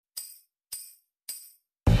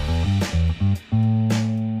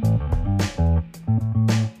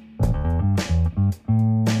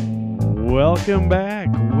Welcome back.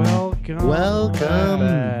 Welcome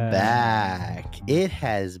back. It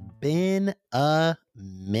has been a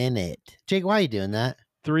minute. Jake, why are you doing that?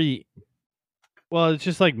 3. Well, it's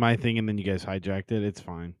just like my thing, and then you guys hijacked it. It's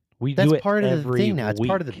fine. We That's do it part of the every thing now. It's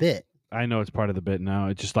part of the week. bit. I know it's part of the bit now.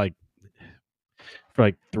 It's just like for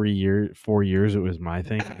like 4 years, it was my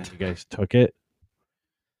thing, and you guys took it,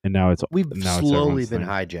 and now it's We've now it's slowly everyone's been thing.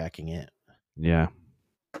 hijacking it. Yeah,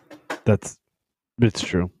 it's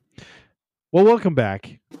true. Well, welcome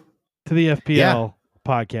back to the FPL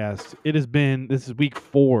podcast. This is week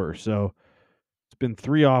 4, so it's been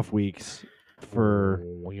 3 off weeks for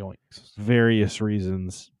various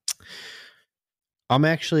reasons. I'm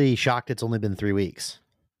actually shocked it's only been 3 weeks.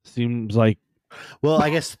 Seems like Well, I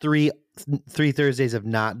guess three Thursdays of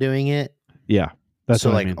not doing it. yeah, that's so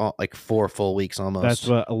what like I mean. like 4 full weeks almost.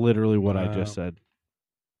 That's literally what I just said.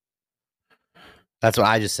 That's what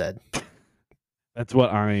I just said. That's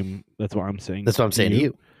what I'm saying. That's what I'm saying to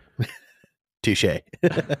you. Touche. All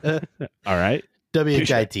right.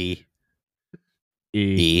 WHIT.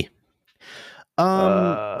 E.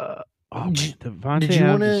 Oh man, Devontae Did you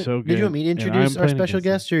Adams is so good. Did you want me to and introduce I'm our playing special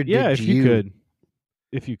against guest, or him. Yeah, did if you could.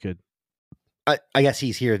 If you could. I guess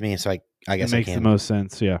he's here with me, so I guess it makes I the can. most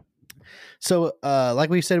sense. Yeah. So, like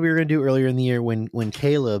we said, we were going to do earlier in the year when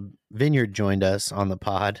Caleb Vineyard joined us on the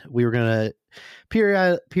pod, we were going to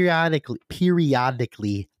periodically,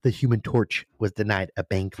 the Human Torch was denied a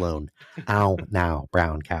bank loan. Ow, now,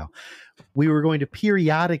 brown cow. We were going to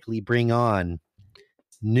periodically bring on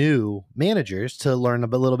new managers to learn a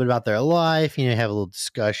little bit about their life, have a little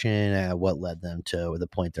discussion, what led them to the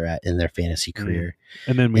point they're at in their fantasy career,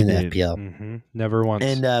 and then we in the did. FPL. Mm-hmm. Never once.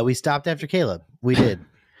 And we stopped after Caleb. We did.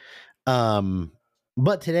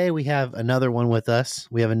 But today we have another one with us.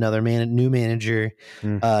 We have another new manager.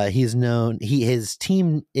 His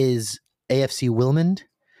team is AFC Wilmond,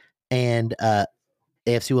 and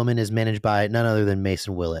AFC Wilmond is managed by none other than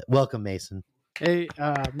Mason Willett. Welcome, Mason. Hey,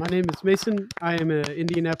 my name is Mason. I am an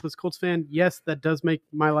Indianapolis Colts fan. Yes, that does make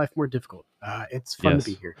my life more difficult. It's fun to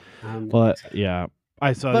be here. But yeah,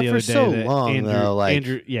 I saw But the for other day so that long,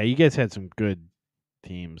 Andrew. Yeah, you guys had some good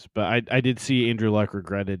teams, but I did see Andrew Luck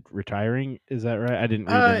regretted retiring. Is that right? I didn't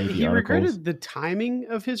read any of the he articles. regretted the timing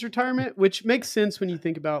of his retirement, which makes sense when you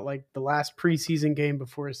think about like the last preseason game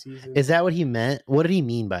before a season. Is that what he meant? What did he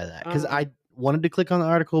mean by that? Because I wanted to click on the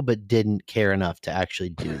article, but didn't care enough to actually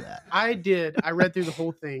do that. I did. I read through the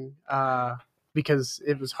whole thing because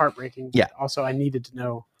it was heartbreaking. Yeah. Also, I needed to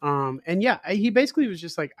know. And yeah, he basically was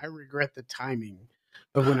just like, I regret the timing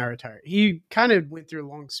of when I retired. He kind of went through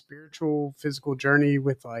a long spiritual, physical journey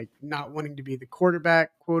with like not wanting to be the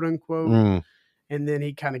quarterback, quote unquote. And then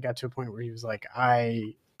he kind of got to a point where he was like,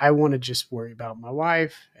 I want to just worry about my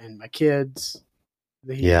wife and my kids.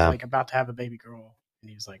 He was like about to have a baby girl. And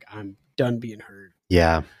he was like, I'm done being hurt.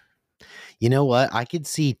 Yeah. You know what? I could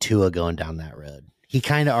see Tua going down that road. He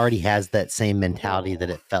kind of already has that same mentality that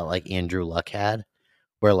it felt like Andrew Luck had,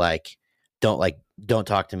 where don't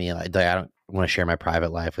talk to me. Like I don't want to share my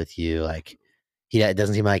private life with you. Like it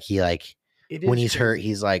doesn't seem like he when he's hurt,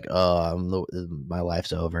 he's like, oh, my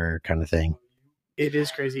life's over kind of thing. It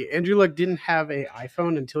is crazy. Andrew Luck didn't have an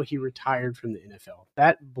iPhone until he retired from the NFL.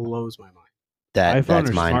 That blows my mind. That's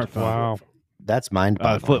mind. Smartphone. Wow. That's mind.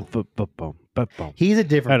 Flip phone. He's a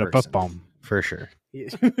different Had person, a phone for sure.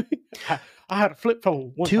 I had a flip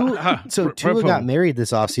phone. Tua got married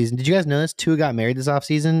this offseason. Did you guys know this? Tua got married this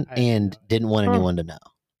offseason and didn't want anyone to know.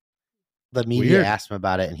 The media asked him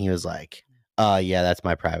about it, and he was like, yeah, that's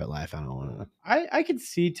my private life. I don't want to know. I could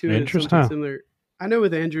see Tua something similar. I know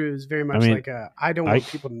with Andrew, it was very much I don't want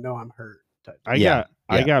people to know I'm hurt. I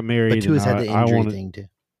got married. But Tua's had the injury thing too.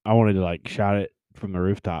 I wanted to shout it from the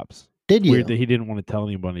rooftops. Did you? Weird that he didn't want to tell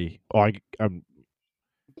anybody. You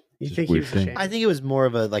think he was ashamed? I think it was more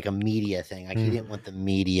of a media thing. Like he didn't want the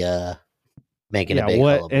media making a big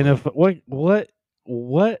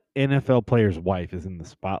what NFL player's wife is in the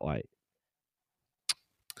spotlight?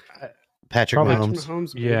 Patrick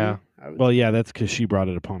Mahomes. Yeah. Well, yeah, that's because she brought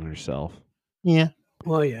it upon herself. Yeah.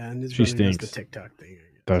 Well, yeah, and his she brother does stinks. the TikTok thing.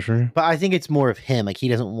 Does she? But I think it's more of him. Like he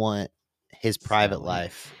doesn't want his private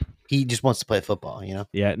life. He just wants to play football.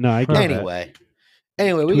 Yeah. No. I get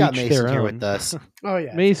Anyway, we got Mason here with us. Oh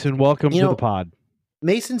yeah, Mason, welcome to the pod.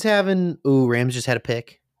 Mason's having. Rams just had a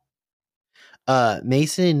pick.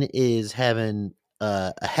 Mason is having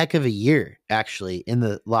a heck of a year actually in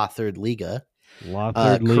the La Third Liga.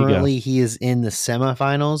 Currently, he is in the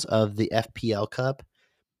semifinals of the FPL Cup,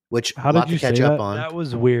 which how did you catch say up that? on. That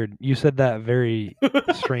was weird. You said that very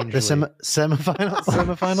strangely. The semifinals.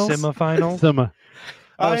 Semifinals.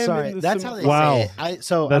 Oh, sorry. That's how they say it.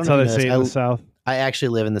 That's how they say it in the South. I actually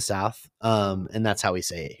live in the South, and that's how we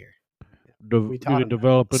say it here. We taught You're him that.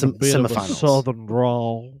 developing a bit of a Semifinals. southern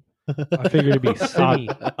drawl. I figured it'd be semi.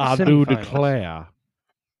 I do semifinals. declare.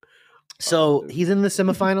 So he's in the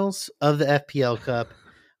semifinals of the FPL Cup.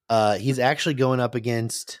 He's actually going up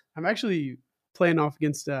against I'm actually playing off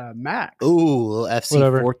against Max. little FC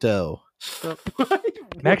Whatever. Porto.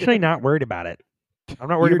 I'm actually not worried about it. I'm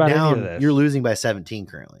not worried You're about down. any of this. You're losing by 17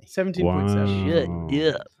 currently. 17.7.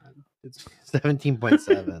 Wow. It's,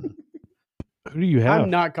 17.7. Who do you have? I'm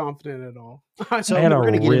not confident at all. So I had a we're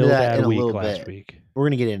gonna get into real that bad in a week little last bit. week. We're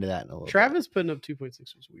gonna get into that in a little Travis putting up 2.6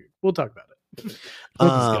 was weird. We'll talk about it. bit.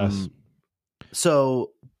 We'll discuss.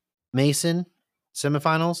 So Mason,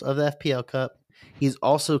 semifinals of the FPL Cup. He's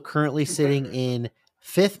also currently sitting in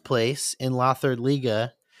 5th place in La Third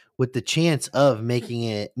Liga with the chance of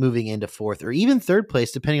moving into 4th or even 3rd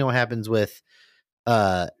place, depending on what happens with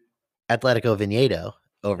Atletico Vinedo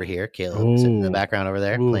over here. Caleb sitting in the Ooh. background over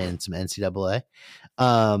there Oof. playing some NCAA.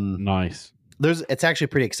 Nice. It's actually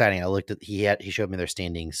pretty exciting. I looked at he showed me their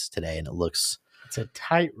standings today, and it looks It's a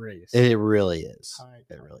tight race. it really is. Tight.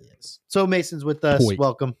 It really is. So Mason's with us. Toy.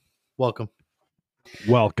 Welcome. Welcome.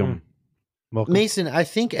 Welcome. Mason, I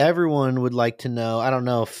think everyone would like to know. I don't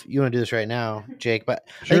know if you want to do this right now, Jake, but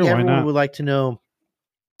Sure, I think why everyone not? would like to know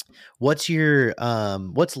what's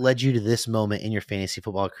led you to this moment in your fantasy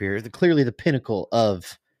football career? Clearly the pinnacle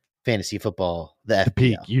of fantasy football, the FPL. The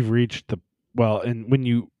peak. You've reached the and when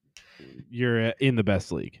you're in the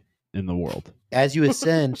best league in the world. As you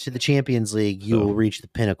ascend to the Champions League, you So- will reach the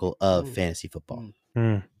pinnacle of Mm. fantasy football.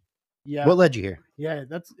 Mm. Yeah. What led you here? Yeah,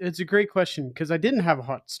 it's a great question because I didn't have a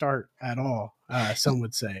hot start at all. Some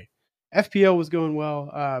would say FPL was going well,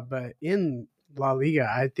 but in La Liga,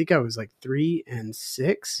 I think I was like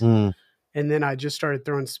 3-6, Mm. and then I just started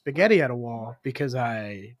throwing spaghetti at a wall because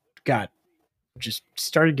I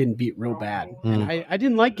started getting beat real bad, and I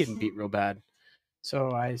didn't like getting beat real bad,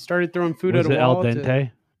 so I started throwing food Was at a it al wall.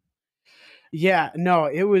 dente? Yeah, no,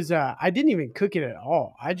 it was. I didn't even cook it at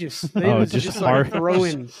all. I just it Oh, was just just hard- like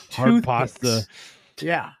throwing hard pasta. toothpicks.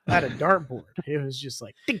 Yeah, at a dartboard. It was just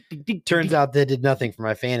like ding, ding, ding, Turns ding. out that did nothing for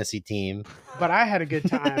my fantasy team. But I had a good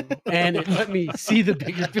time, and it let me see the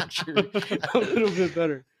bigger picture a little bit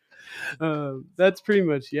better. That's pretty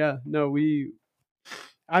much No,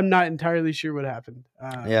 I'm not entirely sure what happened.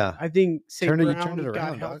 Yeah. I think St. You Brown turned it got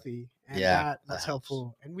around, dog. healthy, and Yeah, that that was helps.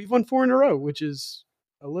 helpful. And we've won 4 in a row, which is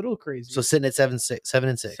a little crazy. So sitting at 7 and 6.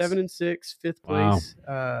 7-6, 5th Wow. place.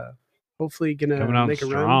 Hopefully gonna Coming out make a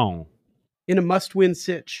run strong. in a must-win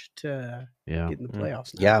sitch to Yeah. get in the Mm.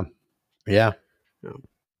 playoffs. now. Yeah. Yeah. Yeah.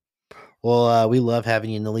 Well, we love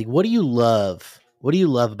having you in the league. What do you love? What do you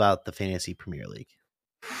love about the Fantasy Premier League?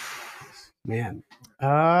 Man.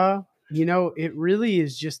 It really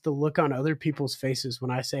is just the look on other people's faces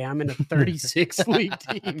when I say I'm in a 36 league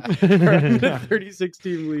team. Or I'm in a 36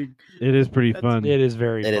 team league. It is pretty That's- fun. It is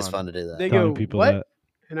very It is fun to do that. They telling go, people what? that.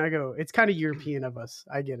 And I go, it's kind of European of us.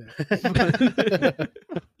 I get it.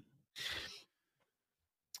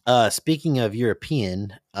 Speaking of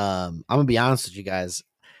European, I'm gonna be honest with you guys.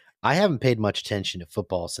 I haven't paid much attention to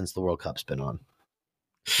football since the World Cup's been on.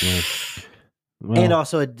 Yeah. And Well,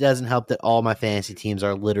 also, it doesn't help that all my fantasy teams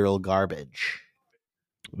are literal garbage.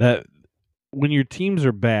 that when your teams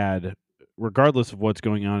are bad, regardless of what's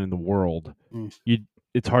going on in the world, Mm.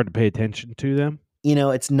 it's hard to pay attention to them. You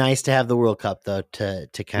know, it's nice to have the World Cup though to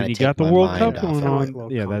kind When of you take got the my World mind Cup off going it. Kinda like on, a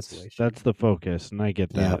little yeah, consolation. that's the focus, and I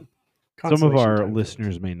get Yeah. that. Some of Consolation our time for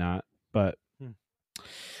listeners may not, but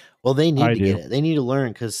Well, they need I to get do. it. They need to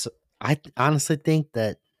learn because I honestly think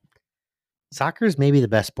that soccer is maybe the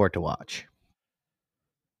best sport to watch.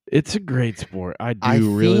 it's a great sport. I do I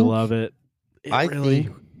really think- love it. It I really,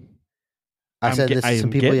 think I I'm said ge- this I to some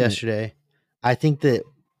am people getting it. yesterday. I think that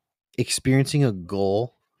experiencing a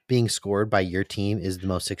goal being scored by your team is the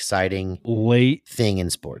most exciting late thing in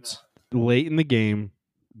sports. in the game,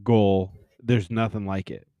 goal. There's nothing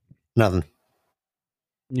like it. Nothing.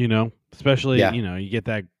 Especially Yeah. you get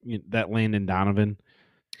that Landon Donovan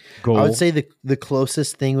goal. I would say the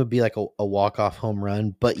closest thing would be like a walk-off home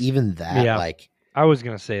run, but even that, Yeah. like, I was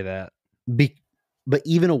gonna say that. but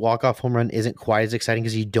even a walk-off home run isn't quite as exciting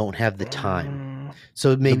because you don't have the time.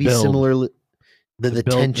 So maybe build. similar, the build, the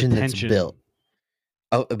tension that's tension. built.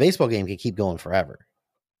 A baseball game can keep going forever,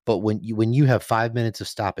 but when you have 5 minutes of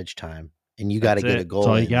stoppage time and you got to That's get a it. goal, That's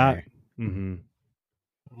all you in got. there, Mm-hmm.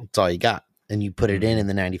 that's all you got, and you put it in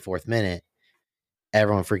the 94th minute.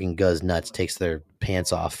 Everyone freaking goes nuts, takes their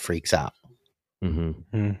pants off, freaks out.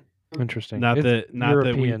 Mm-hmm. Interesting. Not It's that we've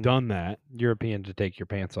European- done that. European to take your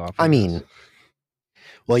pants off. I I mean, guess.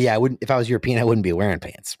 well, yeah, I wouldn't. If I was European, I wouldn't be wearing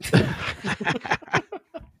pants.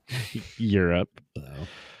 Europe. So.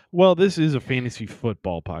 Well, this is a fantasy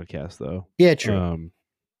football podcast, though. Yeah, true.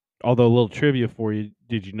 Although a little trivia for you: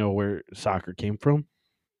 did you know where soccer came from?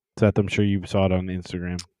 Seth, I'm sure you saw it on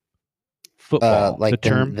Instagram. Football, Like the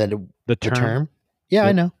term. The term. Yeah, I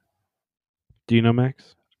Yep. know. Do you know,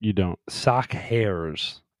 Max? You don't. Sock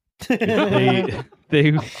hairs.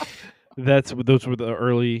 They those were the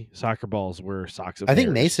early soccer balls were socks of I think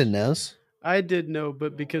hairs. Mason knows. I did know,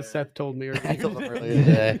 but because Seth told me earlier, I told him earlier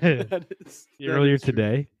today. That is- that Earlier is true.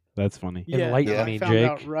 today. That's funny. Enlighten I me, found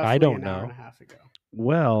out Jake. roughly I don't an hour know. and a half ago.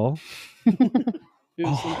 Well, It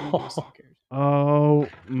was something with sock hairs. oh,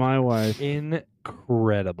 my wife.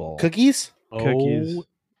 Incredible. Cookies? Cookies. Oh,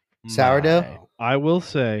 Sourdough? I will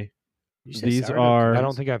say You said these sourdough are. my. I don't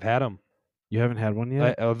cookies? think I've had them. You haven't had one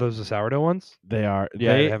yet. Are those the sourdough ones? They are.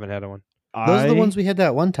 Yeah, they, I haven't had one. Those are the ones we had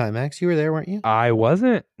that one time, Max. You were there, weren't you? I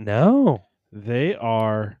wasn't. No. They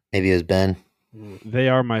are. Maybe it was Ben. They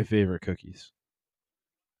are my favorite cookies.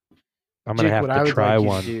 I'm gonna Jake, have what I to would try like you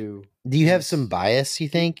one. to do, Do you have Yes. some bias, you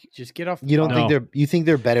think? just get off. You don't No. you think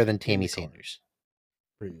they're better than Tammy Give me a card. Sanders?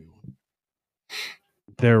 Bring me one.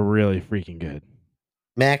 They're really freaking good.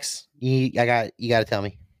 Max, you gotta tell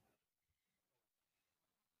me.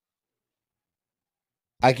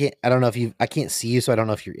 I don't know if I can't see you, so I don't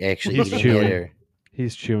know if you're actually He's eating chewing. it or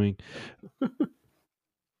He's chewing.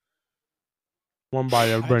 One bite,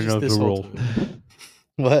 everybody just knows this the whole rules. time-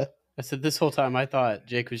 what? I said this whole time I thought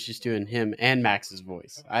Jake was just doing him and Max's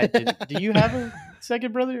voice. Do you have a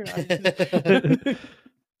second brother? For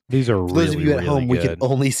These are really, those of you at really home, we good. can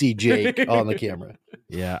only see Jake on the camera.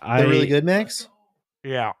 Yeah, They're really good, Max.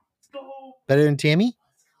 Yeah. Better than Tammy?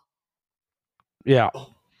 Yeah.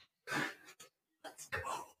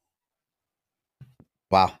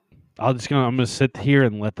 Wow. I'm gonna sit here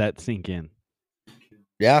and let that sink in.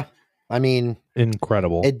 Yeah. I mean,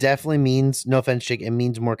 Incredible. it definitely means, no offense, Jake, it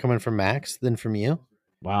means more coming from Max than from you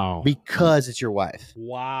Wow. because it's your wife.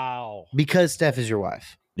 wow. Because Steph is your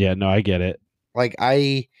wife. Yeah, no, I get it. Like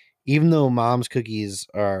even though Mom's cookies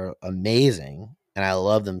are amazing and I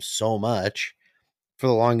love them so much, for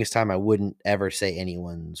the longest time I wouldn't ever say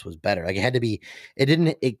anyone's was better. Like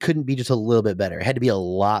it couldn't be just a little bit better. It had to be a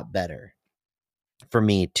lot better for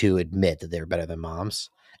me to admit that they were better than Mom's.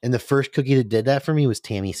 And the first cookie that did that for me was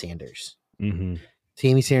Tammy Sanders. Mm-hmm.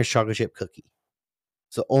 Tammy Sanders chocolate chip cookie.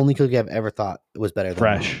 It's the only cookie I've ever thought was better than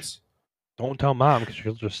Fresh. Mom's. Don't tell mom because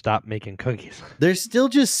she'll just stop making cookies. There's still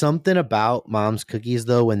just something about Mom's cookies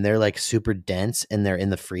though when they're like super dense and they're in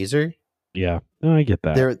the freezer. Yeah, no, I get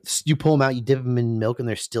that. You pull them out, you dip them in milk, and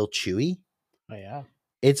they're still chewy. Oh yeah.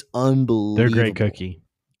 It's unbelievable. They're great cookie.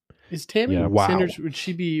 Is Tammy Yeah, wow. Sanders? Would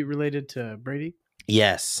she be related to Brady?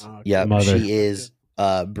 Yes. Oh, okay. Yeah. Mother. She is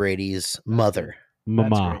Brady's mother.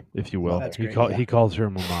 Mama, great. if you will. That's He great, he calls her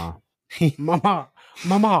Mama. Mama.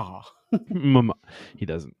 Mama. He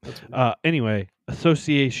doesn't. That's weird. Anyway,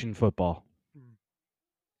 association football.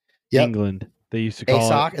 Yep. England. They used to A call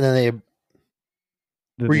sock, it. and then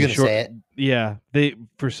they were you they gonna say it? Yeah, they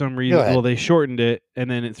for some reason. ahead. Well, they shortened it, and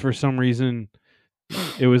then it's for some reason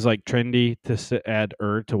it was like trendy to add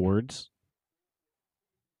to words,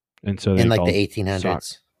 and so they In like called, the 1800s. sock.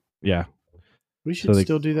 Yeah, We should they-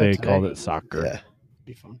 still do that. they today. called it soccer. Yeah.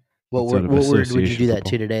 Be fun. What Instead word of would you do association that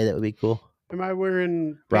football. to today? That would be cool. Am I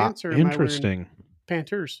wearing Rock. pants or am I wearing Interesting.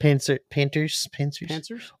 Panthers? Panthers.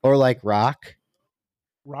 Panthers? Or like rock.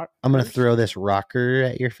 Rock. I'm gonna throw this rocker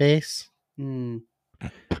at your face. Hmm.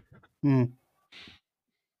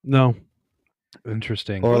 No,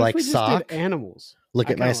 Interesting. Or What if like we just did sock. animals. Look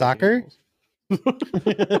I at my kinda like soccer.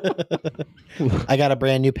 animals. I got a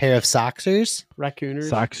brand new pair of socksers. Raccooners.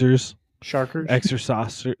 soxers, Sharkers.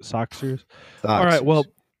 soxers. All right, well,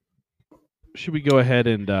 should we go ahead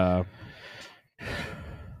and Get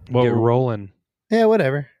well, rolling. yeah,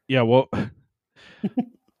 whatever. yeah, well, I'm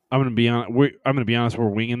gonna be honest. We're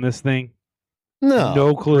winging this thing. No.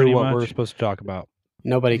 No clue pretty what we're much. Oh. supposed to talk about.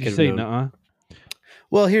 Nobody Did you could say know. nuh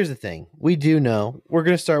Well, here's the thing. We do know. We're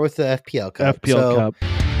going to start with the FPL Cup. FPL So, Cup.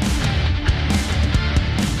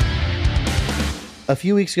 a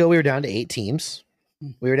few weeks ago, we were down to 8 teams.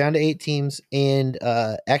 And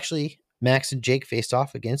actually, Max and Jake faced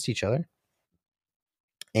off against each other.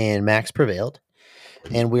 And Max prevailed.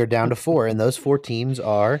 And we are down to 4. And those 4 teams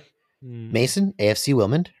are Mason, AFC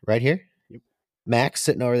Wilmond, right here. Yep. Max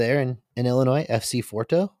sitting over there in Illinois, FC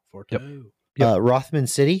Forto. Forto. Rothman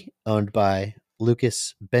City, owned by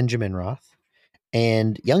Lucas Benjamin Roth,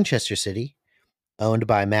 and Youngchester City, owned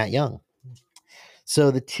by Matt Young.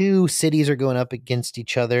 So the two cities are going up against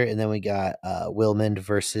each other, and then we got Wilmond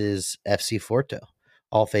versus FC Forto.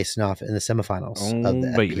 all facing off in the semifinals of the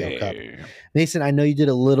Oh, FPL Cup. baby. Mason, I know you did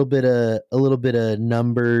a little bit of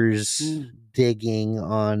numbers digging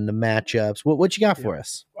on the matchups. What you got for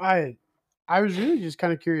us? I was really just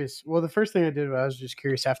kind of curious. Well, the first thing I did was I was just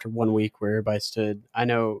curious after 1 week where everybody stood. I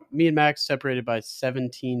know me and Max separated by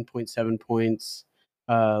 17.7 points.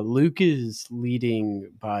 Luke is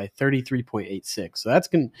leading by 33.86. So that's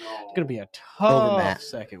gonna be a tough Matt.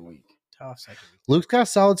 second week. Tough second week. Luke's got a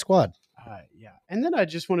solid squad. Yeah. And then I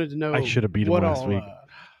just wanted to know I should have beat him what last all, week.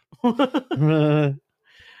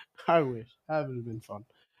 I wish. That would have been fun.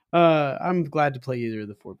 I'm glad to play either of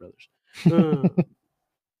the four brothers.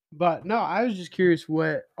 But no, I was just curious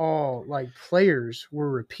what all like players were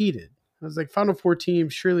repeated. I was like, Final Four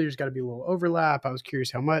teams, surely there's got to be a little overlap. I was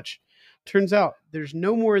curious how much. Turns out there's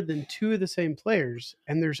no more than 2 of the same players,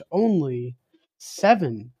 and there's only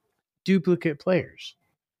 7 duplicate players.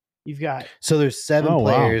 You've got So there's 7 Oh,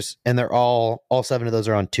 wow. players, and they're all 7 of those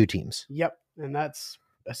are on 2 teams. yep, and that's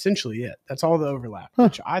essentially it. That's all the overlap, Huh.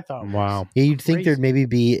 which I thought was Wow. Yeah, you'd think there'd Crazy. maybe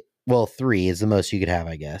be 3 is the most you could have,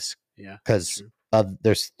 I guess, yeah, because true.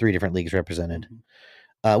 there's 3 different leagues represented.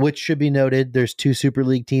 Mhm. Which should be noted. There's 2 Super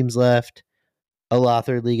League teams left, a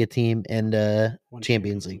Lothar Liga team, and a One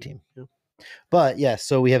Champions League team. Yeah. But yes,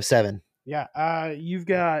 so we have 7. Yeah, you've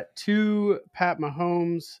got 2 Pat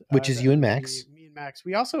Mahomes, Which is that you and would Max. be me and Max.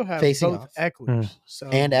 We also have Facing both off. Ecklers, so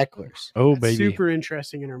And Ecklers. Oh, that's baby. super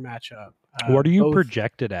interesting in our matchup. What are you both-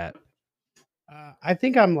 projected at? I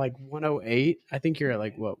think I'm like 108. I think you're at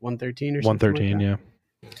like what 113 or something. 113, like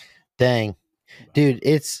yeah. Dang. Dude,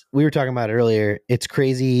 we were talking about it earlier. It's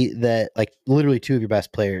crazy that like literally 2 of your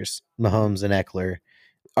best players, Mahomes and Eckler,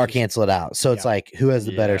 are canceled out. So it's Yeah. like who has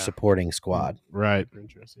the better Yeah. supporting squad? Right. Super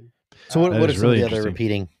interesting. So what That are is some really of the other interesting.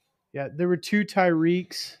 repeating? Yeah, there were 2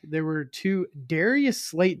 Tyreeks. There were 2 Darius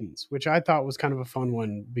Slaytons, which I thought was kind of a fun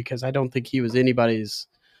one because I don't think he was anybody's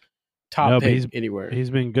top No, but pick he's- anywhere. He's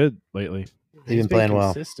been good lately. He's been playing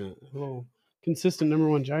well. consistent. A little consistent number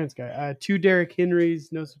 1 Giants guy. 2 Derrick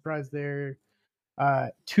Henrys, no surprise there.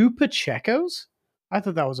 2 Pachecos. I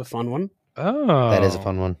thought that was a fun one. Oh, That is a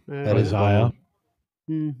fun one. That is a fun Isaiah. one.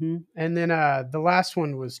 Mm-hmm. And then the last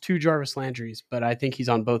one was 2 Jarvis Landrys, but I think he's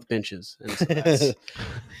on both benches. And so that's,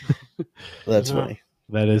 That's Yeah. funny.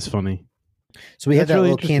 That is funny. So we had That's that really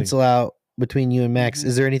little interesting. cancel out between you and Max. Mhm.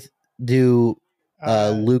 Is there any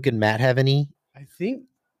Luke and Matt have any? I think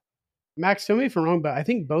Max, tell me if I'm wrong, but I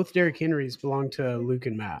think both Derrick Henrys belong to Luke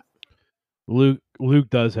and Matt. Luke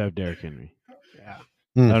does have Derrick Henry. Yeah,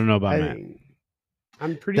 Hmm. I don't know about Matt.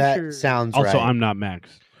 I'm pretty That sure. sounds Also, right. I'm not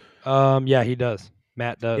Max. yeah, he does.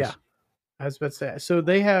 Matt does. Yeah. I was about to say. So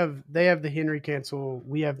they have the Henry cancel.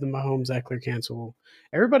 We have the Mahomes Eckler cancel.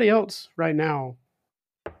 Everybody else right now,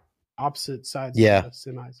 opposite sides. Yeah. Of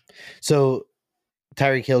the semis. So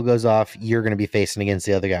Tyreek Hill goes off. You're going to be facing against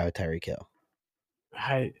the other guy with Tyreek Hill.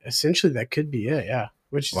 Essentially that could be it. Yeah,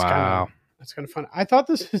 which is Wow. that's kind of fun. I thought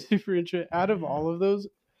this was super interesting. Out of all of those,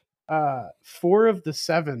 4 of the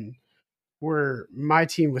 7 were my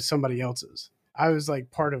team with somebody else's. I was like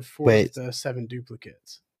part of 4 Wait. of the 7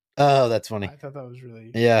 duplicates. Oh, that's funny. I thought that was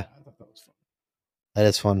really Yeah. I thought that was fun. That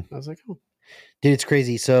is fun. I was like, oh, Dude, it's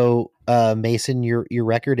crazy. So, Mason, your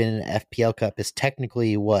record in an FPL Cup is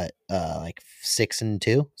technically what? Like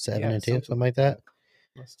 6-2, 7-2, something like that.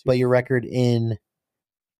 Plus 2, But your record in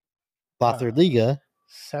Lothar Uh, Liga,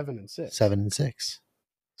 7 and 6. 7-6.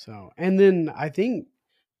 So, and then I think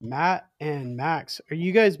Matt and Max, are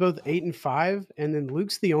you guys both 8 and 5? And then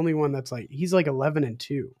Luke's the only one that's like, he's like 11 and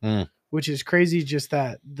 2, Mm. which is crazy. Just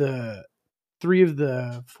that the 3 of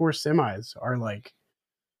the 4 semis are like,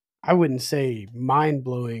 I wouldn't say mind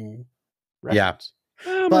blowing Yeah. records.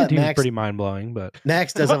 My But team's Max- pretty mind blowing, but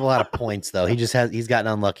Max does have a lot of points, though. He's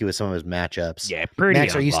gotten unlucky with some of his matchups. yeah, pretty.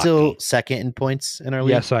 Max, are you still second in points in our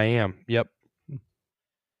league? Yes, I am. Yep.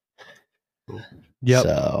 Yep.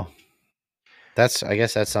 So, I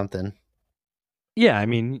guess that's something. Yeah, I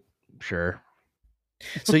mean, sure.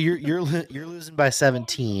 So you're losing by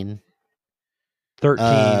 17.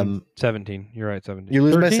 13, 17. You're right, 17. You're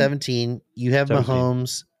losing 13? by 17. You have 17.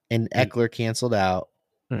 Mahomes and Eckler canceled out.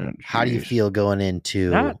 Oh, How do you jeez. feel going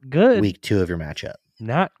into Not good. week 2 of your matchup?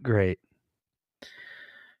 Not great.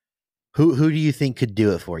 Who do you think could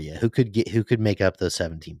do it for you? Who could make up those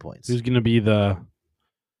 17 points? Who's gonna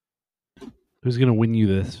win you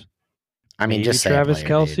this? I mean, Maybe just say a Travis player,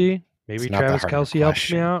 Kelsey. dude. Maybe It's not that Travis hard of a Kelsey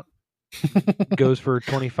helps me question. out. Goes for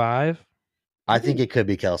 25. I think it could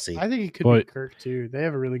be Kelsey. I think it could But be Kirk too. They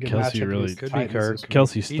have a really good Kelsey matchup. really- against the Could be Titans Kirk. this week.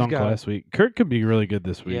 Kelsey stunk got- last week. Kirk could be really good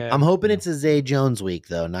this week. Yeah. I'm hoping it's a Zay Jones week,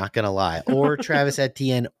 though. Not gonna lie, or Travis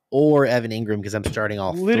Etienne or Evan Ingram because I'm starting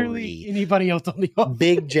all Literally three. anybody else on the offense.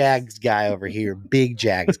 Big Jags guy over here. Big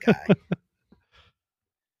Jags guy.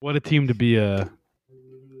 What a team to be a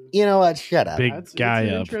You know what? Shut up. Big It's guy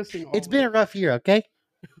an up. interesting It's been a rough year. Okay,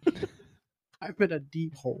 I'm in a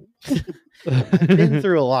deep hole. I've been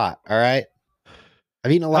through a lot. All right,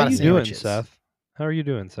 I've eaten a lot How of you doing, sandwiches. Seth? How are you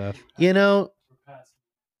doing, Seth? You know,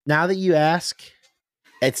 now that you ask,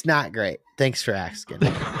 it's not great. Thanks for asking.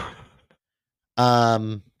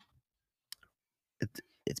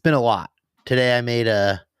 It's been a lot. Today I made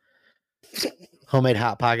a homemade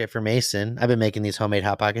hot pocket for Mason. I've been making these homemade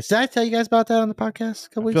hot pockets. Did I tell you guys about that on the podcast a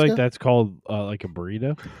couple I weeks feel like ago? that's called like a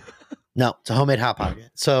burrito. No, it's a homemade hot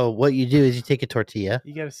pocket. So what you do is you take a tortilla,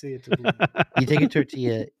 You got to see it to believe it. you take a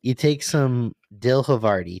tortilla, you take some dill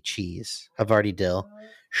Havarti cheese, Havarti dill,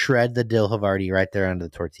 shred the dill Havarti right there onto the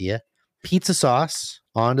tortilla, pizza sauce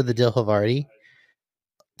onto the dill Havarti,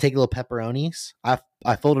 take little pepperonis.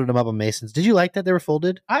 I folded them up on Mason's. Did you like that they were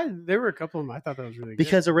folded? There were a couple of them. I thought that was really good.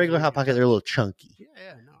 Because a regular hot pocket, they're a little chunky.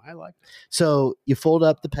 Yeah, no, I like it. So you fold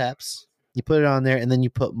up the peps, you put it on there, and then you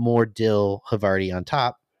put more dill Havarti on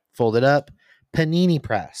top, fold it up, panini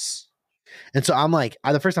press. And so I'm like,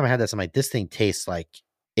 the first time I had this, I'm like, this thing tastes like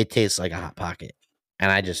a hot pocket.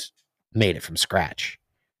 And I just made it from scratch.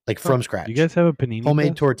 Like from scratch. Do you guys have a panini?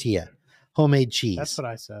 Homemade press? tortilla, homemade cheese. That's what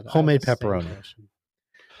I said. I Homemade had the same pepperoni. question.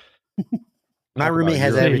 My Talk roommate about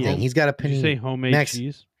has your everything. home. He's got a Did you say panini. homemade Max-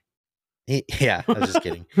 cheese? Yeah, I was just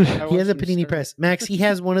kidding. I He has a watched him panini stir. press. Max, he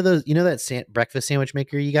has one of those, you know that breakfast sandwich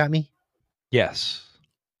maker you got me? Yes.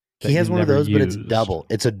 That He has you one of never those, but it's used. double.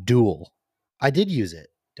 It's a dual. I did use it.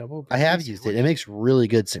 Double. I have breakfast used it. It sandwich? makes really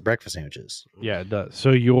good breakfast sandwiches. Yeah, it does.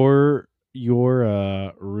 So your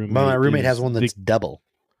roommate. But my roommate is has one that's double.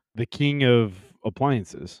 the king of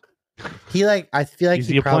appliances He I feel like He's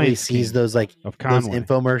he the probably appliance sees king those like of those Conway.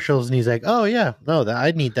 infomercials and he's like, oh yeah, no,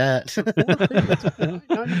 I need that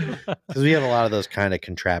because we have a lot of those kind of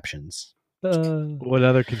contraptions. What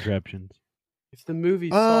other contraptions? If the movie.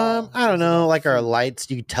 Saw I don't was know, about like our food, lights.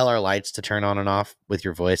 You can tell our lights to turn on and off with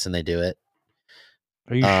your voice, and they do it.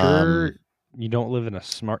 Are you sure Um, you don't live in a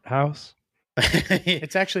smart house?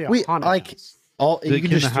 It's actually a We- haunted like- house. You can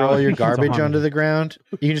Can just the throw all your house- it's a garbage haunted onto house. the ground.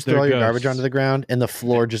 You can just They're throw all your garbage ghosts. onto the ground, and the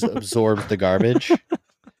floor just absorbs the garbage.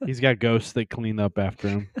 He's got ghosts that clean up after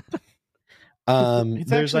him. It's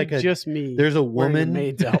There's actually like a just me. there's a wearing woman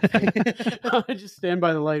maid's outfit. I just stand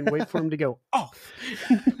by the light and wait for him to go off.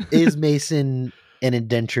 Is Mason an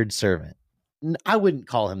indentured servant? I wouldn't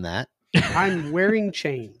call him that. I'm wearing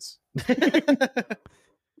chains.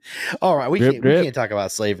 All right, we Drip, can't drip. talk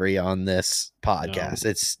about slavery on this podcast.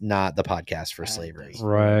 It's not the podcast for I have slavery. this.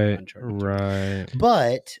 Right. Uncharted. Right.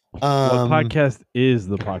 But What podcast? podcast is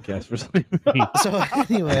the podcast for slavery? So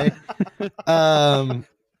anyway,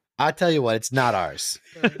 I tell you what, it's not ours.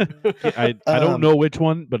 I don't Um, know which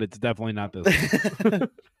one, but it's definitely not this one.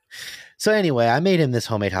 So anyway, I made him this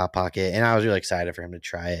homemade hot pocket, and I was really excited for him to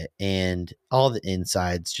try it. And all the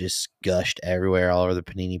insides just gushed everywhere, all over the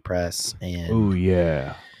panini press, and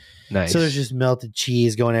yeah. Nice. so there's just melted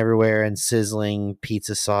cheese going everywhere and sizzling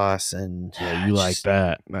pizza sauce, and Yeah, you like just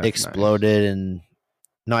that. That's nice. exploded. And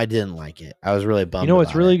no, I didn't like it. I was really bummed. You know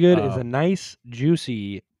what's about really it. good is Oh. a nice,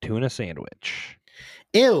 juicy tuna sandwich.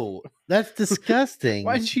 Ew, that's disgusting.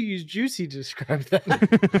 Why did you use juicy to describe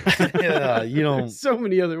that? Yeah, you don't. There's so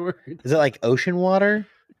many other words. Is it like ocean water?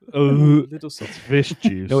 Ooh, Little it's sauce. fish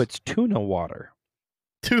juice. No, it's tuna water.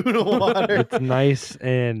 Tuna water. It's nice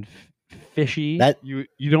and fishy. That you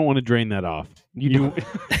don't want to drain that off. you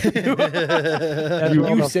That's That's You where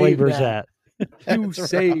all the save flavors that. at. You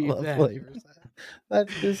save that.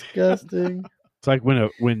 That's disgusting. It's like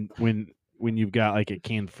when you've got like a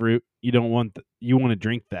canned fruit, you don't want you want to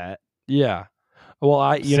drink that. Yeah. Well,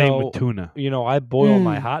 I Same with tuna. I boil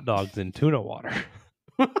my Mm. hot dogs in tuna water.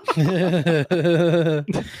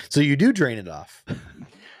 So you do drain it off.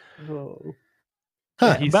 Oh.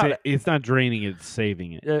 Huh. about it. It's not draining it; it's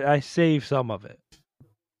saving it. I save some of it.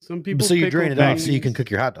 Some people. So you pickle drain it off so you can things. cook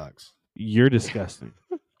your hot dogs. You're disgusting.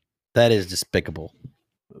 That is despicable.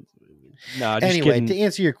 No, just Anyway, kidding. to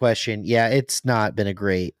answer your question, yeah, it's not been a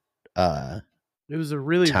great It was a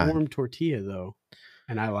really Time. warm tortilla though,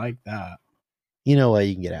 and I like that. you know what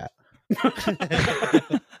you can get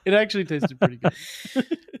out. It actually tasted pretty good.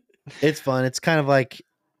 It's fun. It's kind of like,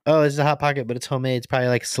 oh, it's a hot pocket, but it's homemade. It's probably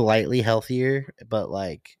like slightly healthier, but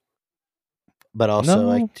like but also No.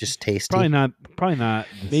 like just tasty. Probably not. Probably not.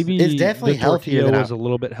 Maybe It's definitely the healthier tortilla than was a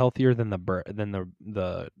little bit healthier than the dough.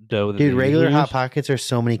 That Dude, they regular usually Hot use. Pockets are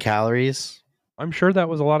so many calories. I'm sure that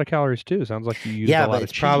was a lot of calories too. Sounds like you used Yeah, a lot but of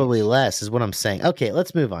it's cheese. probably less, is what I'm saying. Okay,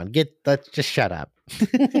 let's move on. Let's just shut up.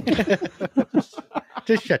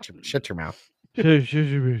 Just shut your mouth.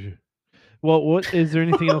 Well, what is there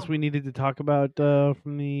anything else we needed to talk about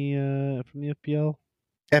from the FPL?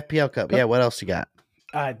 FPL Cup. Yeah, what else you got?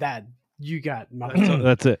 That you got my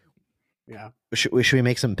That's it. yeah. Should we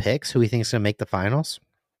make some picks? Who we think is gonna make the finals?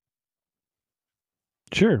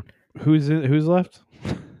 Sure. Who's left?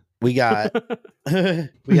 We got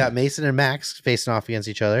Mason and Max facing off against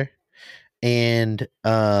each other, and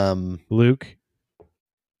Luke.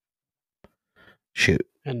 shoot,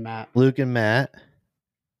 And Matt. Luke and Matt.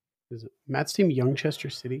 Is it Matt's team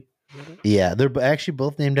Youngchester City? Is that it? Yeah, they're actually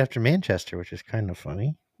both named after Manchester, which is kind of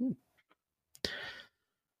funny.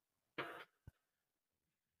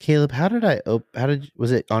 Caleb, how did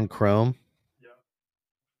was it on Chrome?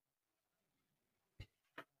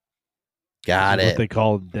 Got This is it. What they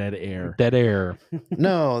call dead air. Dead air.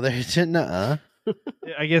 No, there's nuh-uh.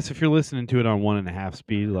 I guess if you're listening to it on 1.5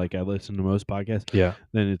 speed, like I listen to most podcasts, Yeah.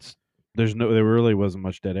 then there really wasn't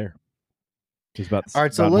much dead air. It's about All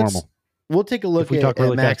right, so about let's normal. we'll take a look If we at, talk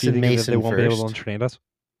really fast, Max do you and think that they Mason won't be able to first. understand us?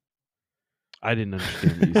 I didn't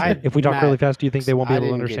understand what you said. If we talk Matt, really fast, do you think they won't be I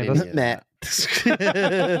able to didn't get understand any us? of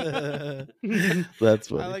that. That's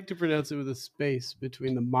funny. I like to pronounce it with a space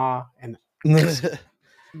between the ma and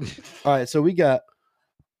All right, so we got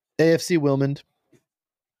AFC Wilmond,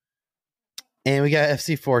 and we got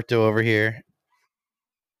FC Forto over here.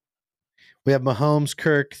 We have Mahomes,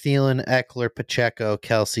 Kirk, Thielen, Eckler, Pacheco,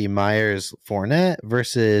 Kelsey, Myers, Fournette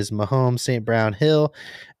versus Mahomes, St. Brown, Hill,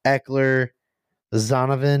 Eckler,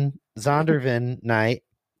 Zondervan, Knight.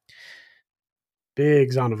 big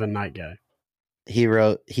Zonovan Knight guy.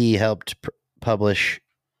 He helped publish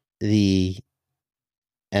the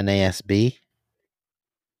NASB.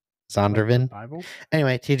 Zondervan. Bible.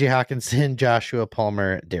 Anyway, TJ Hawkinson, Joshua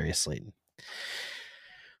Palmer, Darius Slayton.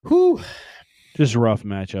 Whew. Just a rough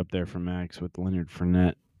matchup there for Max with Leonard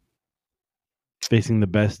Fournette facing the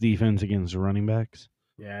best defense against running backs.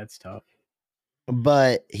 Yeah, it's tough.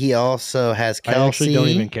 But he also has I actually don't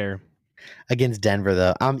Kelsey even care. against Denver,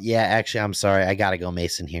 though. I'm sorry. I gotta go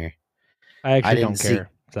Mason here. I actually didn't don't see- care.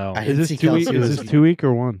 So I Is didn't this see 2 week? Kelsey Is this this week. 2 week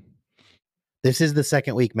or 1? This is the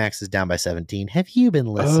second week. Max is down by 17. Have you been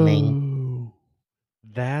listening? Oh,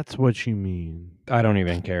 that's what you mean. I don't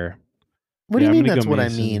even care. What do Yeah, you I'm mean? gonna That's go what I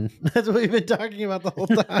Mason. mean. That's what we've been talking about the whole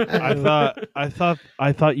time.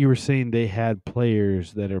 I thought you were saying they had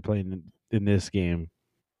players that are playing in this game,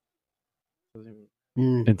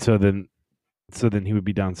 and so then he would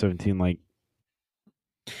be down 17. Like,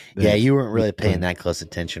 Yeah, you weren't really paying that close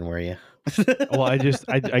attention, were you? Well, I guess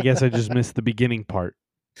I just missed the beginning part.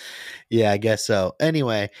 Yeah, I guess so.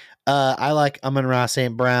 Anyway, I like Amon-Ra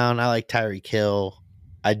St. Brown. I like Tyreek Hill.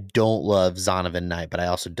 I don't love Zonovan Knight, but I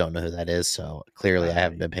also don't know who that is. So clearly, I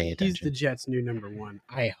haven't been paying He's attention. the Jets' new number one.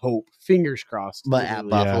 I hope. Fingers crossed. But at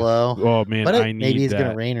literally. Buffalo, Oh man, but I need maybe it's that.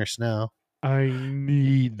 gonna rain or snow. I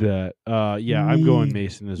need that. Yeah, I'm going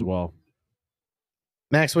Mason as well.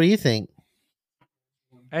 Max, what do you think?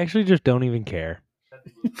 I actually just don't even care.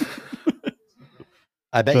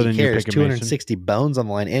 I bet So you then you're cares. picking Mason? 260 bones on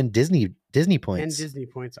the line and Disney And points. Disney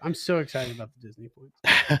points. I'm so excited about the Disney points.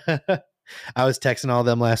 I was texting all of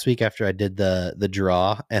them last week after I did the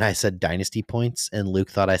draw, and I said dynasty points, and Luke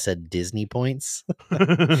thought I said Disney points.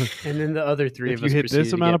 And then the other three If of you us hit this proceeded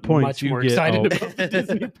to amount of get points, much you more get- excited oh. about the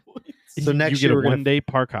Disney points. So next you year get we're a gonna 1 day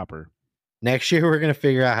park hopper. next year we're gonna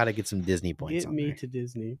figure out how to get some Disney points. Get on me there. to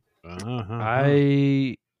Disney.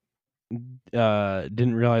 I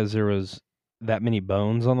didn't realize there was that many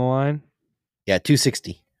bones on the line. Yeah,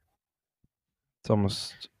 260. It's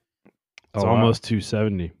almost. It's a lot. almost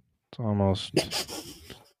 270. It's almost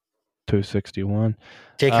 261.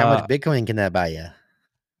 Jake, how much Bitcoin can that buy you?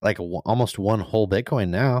 Like almost one whole Bitcoin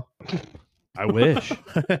now. I wish.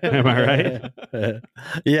 Am I right?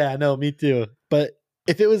 Yeah, no, me too. But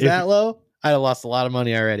if it was If- that low, I'd have lost a lot of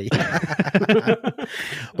money already.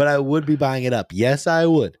 But I would be buying it up. Yes, I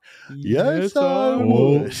would. Yes, I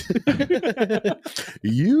would.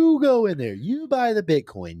 You go in there. You buy the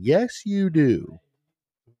Bitcoin. Yes, you do.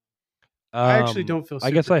 I actually don't feel I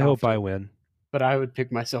guess super I hope I confident. win. But I would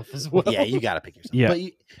pick myself as well. Yeah, you got to pick yourself. Yeah. But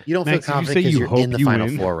you don't Max, feel did you say confident because you you're hope in the you Final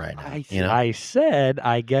win? Four right now. You know? I said,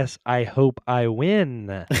 I guess I hope I win.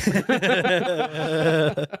 I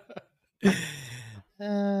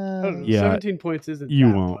don't know, Yeah, 17 points isn't you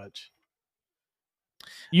that won't. much.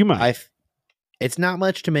 You might. It's not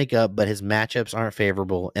much to make up, but his matchups aren't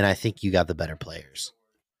favorable, and I think you got the better players.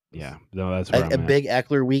 Yeah, no, that's where A I'm at. big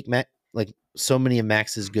Eckler week, like so many of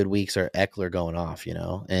Max's good weeks are Eckler going off,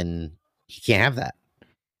 and he can't have that.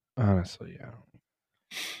 Honestly,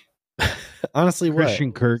 yeah. Honestly,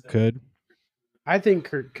 Christian Kirk could. I think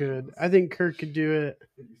Kirk could. I think Kirk could do it.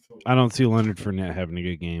 I don't see Leonard Fournette having a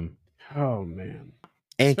good game. Oh man.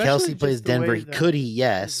 And Especially Kelsey just plays the way Denver. that- Could he?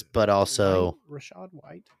 Yes, but also Rashad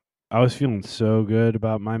White. I was feeling so good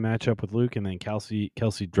about my matchup with Luke, and then Kelsey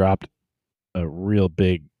dropped a real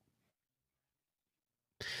big.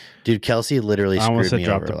 dude, Kelsey literally I almost screwed said me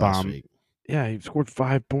dropped over a last bomb. week. Yeah, he scored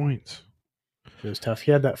 5 points. It was tough.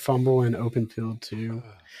 He had that fumble in open field too.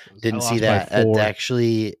 Didn't I see lost by that. That 4.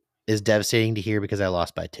 actually is devastating to hear because I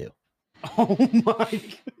lost by 2. Oh my.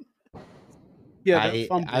 Yeah, that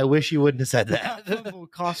fumble. I wish you wouldn't have said that that. fumble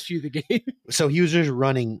cost you the game. So he was just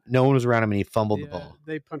running. No one was around him, and he fumbled the Yeah, ball.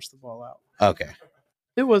 They punched the ball out. Okay.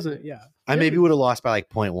 It wasn't. Yeah, I maybe would have lost by like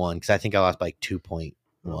 0.1 because I think I lost by like 2.1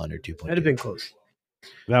 or 2.2. That'd have been close.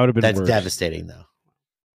 That would have been That's worse. devastating, though,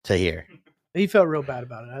 to hear. He felt real bad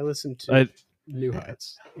about it. I listened to New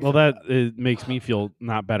Heights. Well, that it makes me feel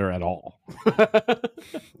not better at all.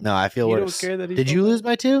 No, I feel You worse. don't care that he Did you felt lose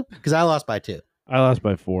by 2? Because I lost by 2. I lost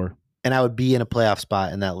by 4. And I would be in a playoff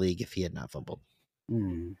spot in that league if he had not fumbled.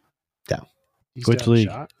 Hmm. No. You Which still have a league?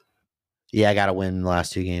 shot? Yeah, I got to win the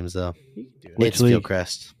last 2 games, though. He can do it. Which It's league?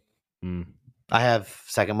 Fieldcrest. Mm. I have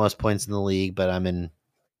second most points in the league, but I'm in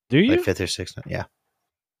Do you? like 5th or 6th. Yeah.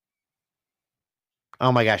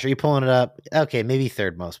 Oh my gosh, are you pulling it up? Okay, maybe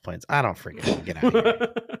 3rd most points. I don't freaking know. Get out of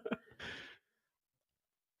here.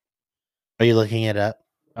 Are you looking it up?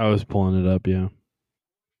 I was pulling it up. Yeah.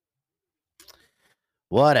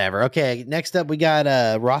 Whatever. Okay, next up we got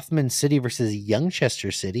Rothman City versus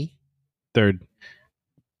Youngchester City. 3rd.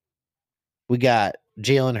 We got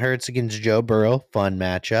Jalen Hurts against Joe Burrow. Fun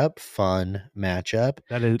matchup.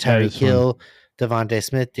 That is Tyreek fun. Hill, Devontae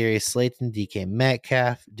Smith, Darius Slayton, DK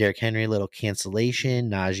Metcalf, Derrick Henry, little cancellation,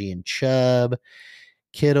 Najee and Chubb,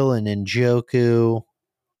 Kittle and Njoku,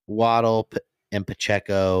 Waddle and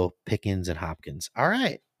Pacheco, Pickens and Hopkins. All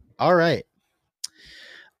right.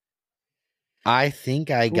 I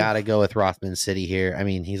think I got to go with Rothman City here. I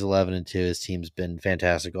mean, he's 11-2. His team's been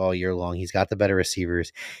fantastic all year long. He's got the better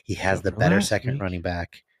receivers. He has the For better last second week. running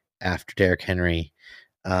back after Derrick Henry.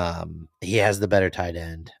 He has the better tight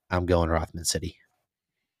end. I'm going Rothman City.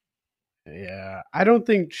 Yeah, I don't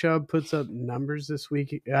think Chubb puts up numbers this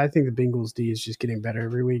week. I think the Bengals D is just getting better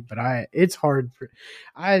every week, but it'd be hard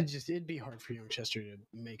for Youngchester to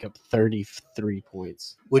make up 33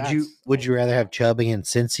 points. Would That's- you rather have Chubb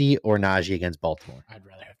against Cincy or Najee against Baltimore? I'd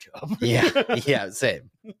rather have Chubb. Yeah,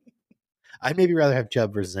 same. I'd maybe rather have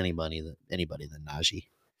Chubb versus anybody than Najee.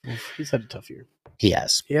 He's had a tough year. He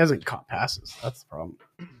has. He hasn't caught passes. That's the problem.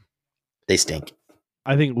 They stink.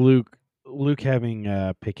 I think Luke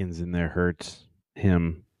having Pickens in there hurts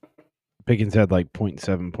him. Pickens had like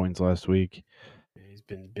 0.7 points last week. He's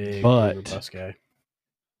been big, But- robust guy.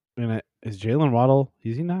 And is Jalen Waddle?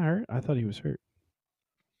 Is he not hurt? I thought he was hurt.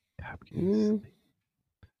 Hopkins.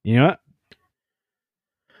 You know what?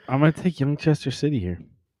 I'm gonna take Youngchester City here.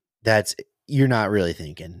 You're not really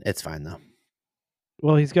thinking. It's fine though.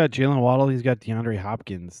 Well, he's got Jalen Waddle. He's got DeAndre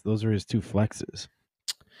Hopkins. Those are his 2 flexes.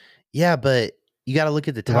 Yeah, but you got to look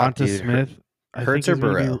at the top Devonta dude. Smith. I Hurts think or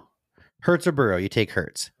is gonna be- Burrow? Hurts or Burrow? You take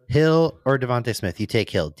Hurts. Hill or Devontae Smith? You take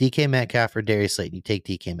Hill. DK Metcalf or Darius Slayton? You take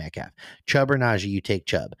DK Metcalf. Chubb or Najee? You take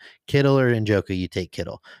Chubb. Kittle or Njoku? You take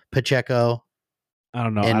Kittle. Pacheco I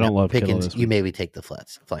don't know. and I don't love Kittle Pickens. this You week. maybe take the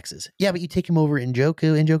flexes. Yeah, but you take him over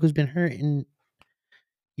Njoku. Njoku's been hurt, and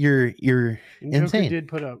you're And insane. He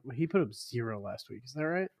put up 0 last week. Is that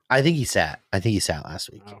right? I think he sat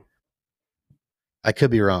last week. Oh, I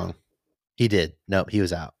could be wrong. He did. Nope, he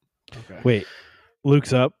was out. okay. Wait,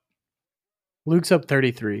 Luke's up. Luke's up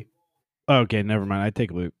 33. Okay, never mind. I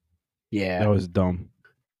take Luke. Yeah. That was dumb.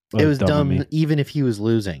 It was of dumb me. even if he was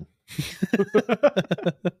losing.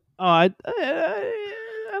 Oh, I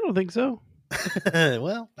don't think so.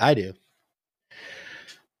 Well, I do.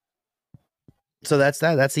 So that's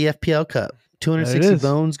that. That's the FPL Cup. 260 is.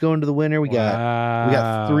 bones going to the winner. We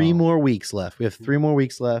got 3 more weeks left. We have 3 more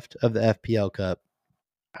weeks left of the FPL Cup.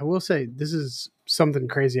 I will say this is something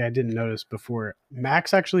crazy I didn't notice before.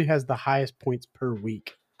 Max actually has the highest points per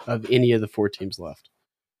week of any of the 4 teams left.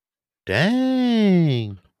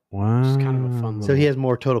 Dang. Wow. Just kind of a fun So he has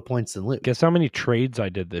more total points than Luke. Guess how many trades I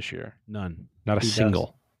did this year? None. Not a He does.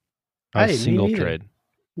 single. Not Hey, a me single neither. trade.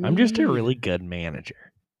 I'm just a really good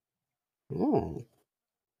manager. Oh.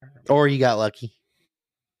 Or you got lucky.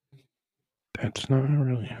 That's not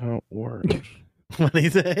really how it works. What do you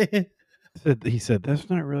say? He said that's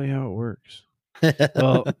not really how it works.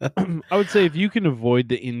 Well, I would say if you can avoid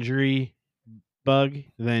the injury bug,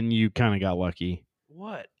 then you kind of got lucky.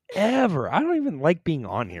 Whatever. I don't even like being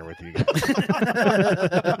on here with you guys.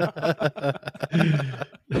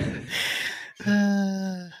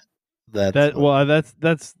 That's funny.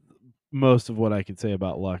 That's most of what I could say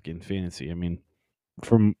about luck in fantasy. I mean,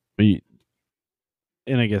 and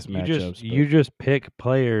I guess matchups. You just pick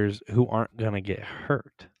players who aren't gonna get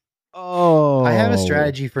hurt. I have a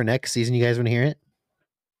strategy for next season. You guys want to hear it?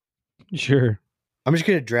 Sure. I'm just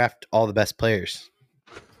gonna draft all the best players.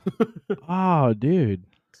 Oh, dude,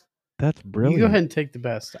 that's brilliant. You go ahead and take the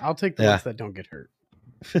best. I'll take the Yeah. ones that don't get hurt.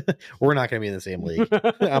 We're not gonna be in the same league.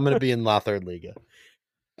 I'm gonna be in La Third Liga.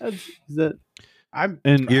 And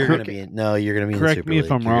You're cor- gonna be in. No, you're gonna be in the correct Super me if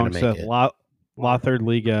League. I'm You're wrong, gonna make Seth. it. La Third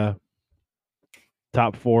Liga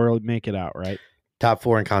top 4 make it out, right? Top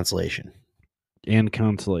 4 in consolation. And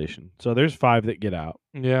consolation. So there's 5 that get out.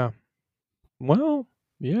 Yeah. Well,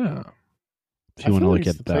 yeah. If you want to look it's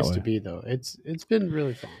at the it that place way. to be, though. It's been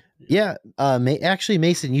really fun. Yeah. Actually,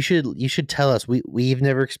 Mason, you should tell us. We've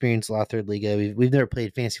never experienced La Third Liga. We've never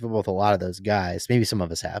played fantasy football with a lot of those guys. Maybe some of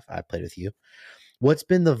us have. I've played with you. What's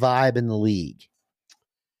been the vibe in the league?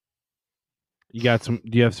 Do you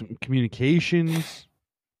have some communications?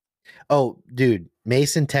 Oh, dude,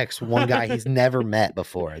 Mason texts one guy he's never met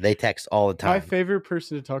before. They text all the My time. favorite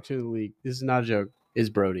person to talk to in the league, this is not a joke, is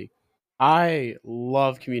Brody. I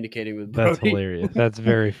love communicating with Brody. That's hilarious. That's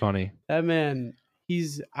very funny. That man,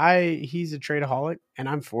 he's a tradeaholic, and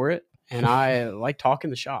I'm for it. And I like talking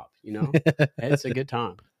the shop, you know? It's a good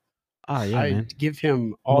time. Ah, yeah, I man. give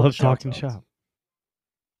him I all love the talking shout-outs. shop.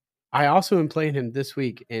 I also am playing him this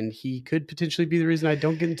week, and he could potentially be the reason I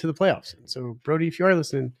don't get into the playoffs. So, Brody, if you are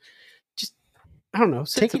listening, just, I don't know.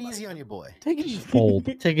 Take it easy on your boy. Take it easy. Fold.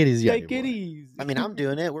 Take it easy on your Take it boy. easy. I mean, I'm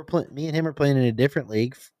doing it. Me and him are playing in a different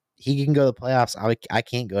league. He can go to the playoffs. I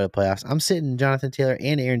can't go to the playoffs. I'm sitting Jonathan Taylor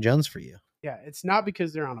and Aaron Jones for you. Yeah, it's not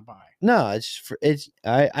because they're on a bye. No,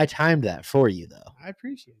 I timed that for you though. I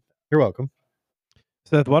appreciate that. You're welcome.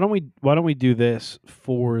 Seth, why don't we do this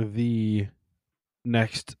for the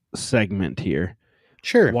next segment here?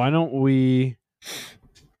 Sure. Why don't we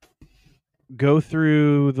go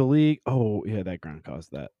through the league? Oh, yeah, that ground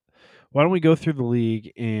caused that. Why don't we go through the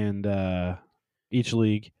league and each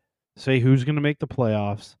league, say who's going to make the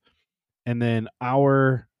playoffs, and then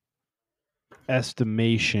our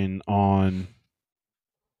estimation on,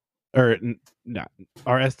 or not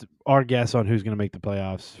our guess on who's going to make the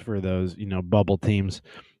playoffs for those bubble teams,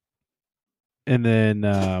 and then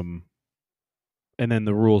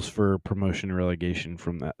the rules for promotion and relegation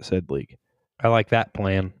from that said league. I like that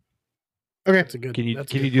plan. Okay. That's a good. Can you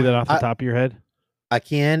that's a good do that plan. off the top of your head? I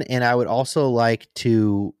can, and I would also like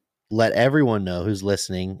to let everyone know who's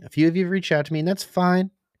listening. A few of you have reached out to me, and that's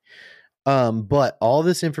fine. But all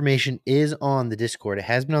this information is on the Discord. It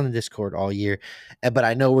has been on the Discord all year, but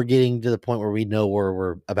I know we're getting to the point where we know where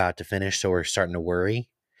we're about to finish, so we're starting to worry.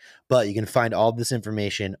 But you can find all this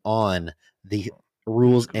information on the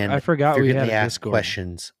rules and I forgot we had frequently a asked Discord.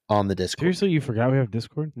 questions on the Discord. Seriously, you forgot we have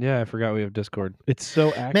Discord? Yeah, I forgot we have Discord. It's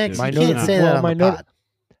so active. Max, My you can't notice- say that well, on my the note- pod.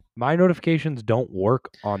 My notifications don't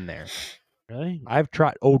work on there. Really? I've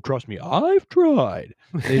tried. Oh, trust me, I've tried.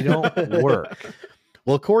 They don't work.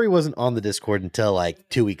 Well, Corey wasn't on the Discord until like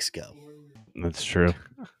 2 weeks ago. That's true.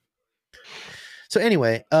 So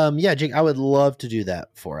anyway, yeah, Jake, I would love to do that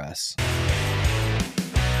for us.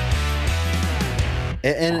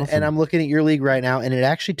 And Awesome. I'm looking at your league right now, and it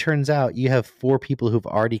actually turns out you have 4 people who've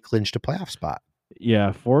already clinched a playoff spot.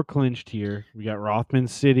 Yeah, 4 clinched here. We got Rothman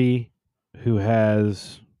City, who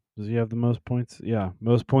has, does he have the most points? Yeah,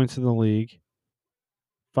 most points in the league.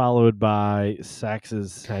 Followed by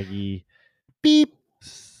Sax's Saggy. Beep.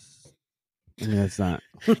 Yeah, it's not.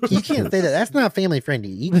 You can't say that. That's not family friendly.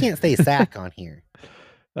 You can't say sack on here.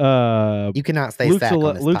 You cannot say Luke's, sack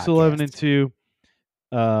on this Luke's 11 podcast. and 2.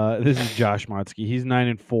 This is Josh Motzky. He's 9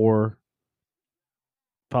 and 4.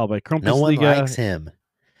 Followed by Crumpus No one Liga, likes him.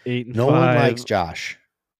 8 and No 5. one likes Josh.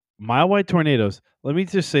 Mile Wide Tornadoes. Let me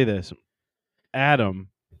just say this. Adam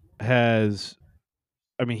has,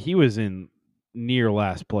 I mean, he was in near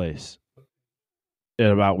last place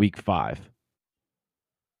at about week 5.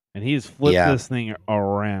 And he's flipped Yeah. this thing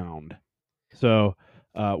around. So,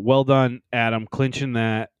 well done, Adam, clinching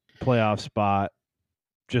that playoff spot.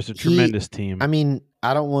 Just a tremendous team. I mean,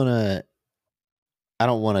 I don't want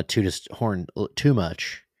to toot his horn too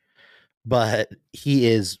much, but he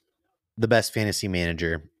is the best fantasy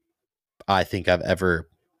manager I think I've ever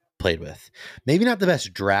played with. Maybe not the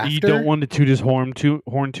best drafter. You don't want to just horn too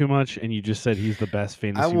much, and you just said he's the best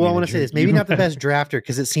fantasy. I want to say this. Maybe you've not the had. best drafter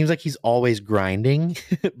because it seems like he's always grinding,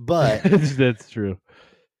 but That's true.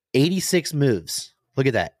 86 moves. Look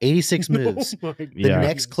at that. 86 moves. Oh my The Yeah.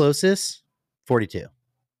 next closest, 42.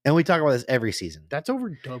 And we talk about this every season. That's over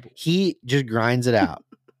double. He just grinds it out.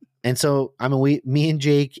 And so, I mean, me and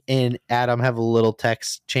Jake and Adam have a little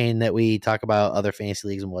text chain that we talk about other fantasy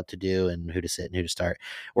leagues and what to do and who to sit and who to start.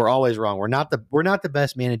 We're always wrong. We're not the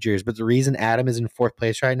best managers, but the reason Adam is in 4th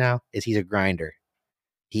place right now is he's a grinder.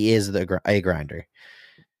 He is a grinder.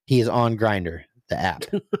 He is on Grinder, the app.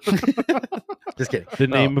 Just kidding. The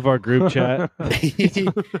name of our group chat.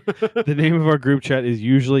 The name of our group chat is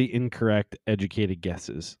usually incorrect educated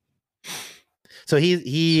guesses. So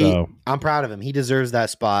he So I'm proud of him. He deserves that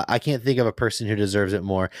spot. I can't think of a person who deserves it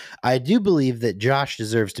more. I do believe that Josh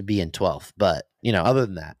deserves to be in 12th, but other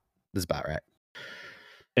than that, that's about right.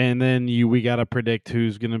 and then we gotta predict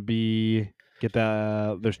who's gonna get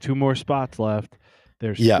that. There's 2 more spots left.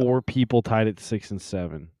 There's 4 people tied at 6 and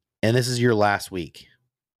 7. And this is your last week.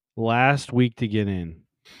 Last week to get in.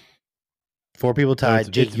 4 people So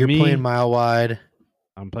tied. Jake, it's you're me. playing Mile Wide.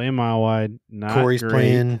 I'm playing Mile Wide. Not Corey's great.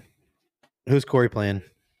 playing. Who's Corey playing?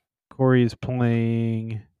 Corey is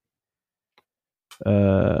playing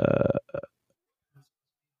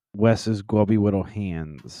Wes's Globby Whittle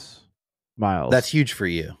Hands. Miles. That's huge for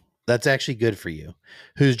you. That's actually good for you.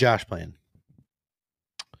 Who's Josh playing?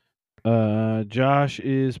 Josh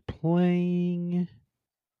is playing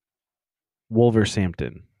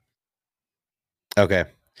Wolverhampton. Okay.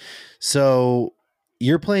 So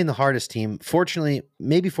you're playing the hardest team. Fortunately,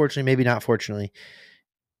 maybe not fortunately.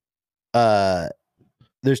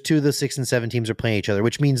 There's 2 of the 6 and 7 teams are playing each other,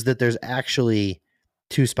 which means that there's actually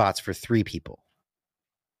 2 spots for 3 people.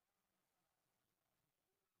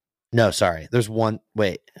 No, sorry. There's 1.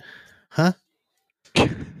 Wait. Huh?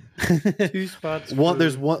 2 spots.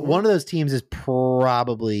 There's one of those teams is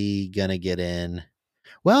probably gonna get in.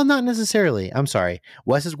 Well, not necessarily. I'm sorry.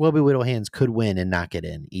 Wes's Globby Whittle Hands could win and not get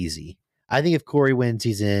in easy. I think if Corey wins,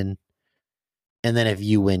 he's in. And then if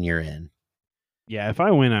you win, you're in. Yeah, if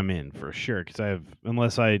I win, I'm in for sure. Because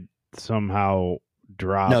unless I somehow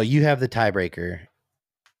drop. No, you have the tiebreaker.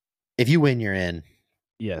 If you win, you're in.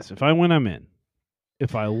 Yes, if I win, I'm in.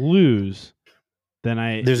 If I lose, then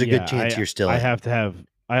There's a good chance you're still I in. have to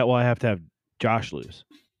have Josh lose.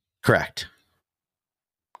 Correct.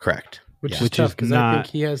 Which Yeah. is Which tough is because I not-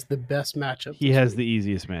 think he has the best matchup. He this has week. the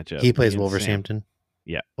easiest matchup. He plays against Sam. Wolverhampton.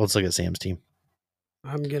 Yeah. Let's look at Sam's team.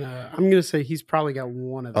 I'm gonna say he's probably got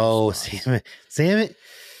one of those. Oh, spots.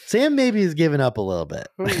 Sam maybe is giving up a little bit.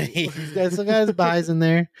 Oh. He's got some guys buys in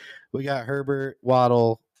there. We got Herbert,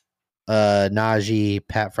 Waddle, Najee,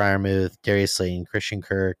 Pat Fryermuth, Darius Slayton, Christian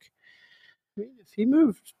Kirk. I mean, if he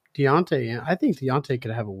moved Deontay in, I think Deontay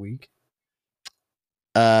could have a week.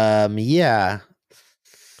 Yeah.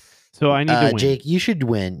 So I need to win. Jake, you should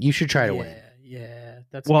win. You should try to win. Yeah,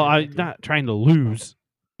 that's Well, good, I I'm think. not trying to lose.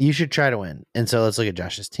 You should try to win. And so let's look at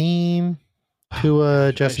Josh's team.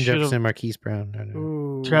 Tua, Justin should've- Jefferson, Marquise Brown.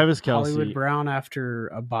 Ooh, Travis Hollywood Kelce. Brown after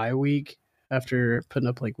a bye week, after putting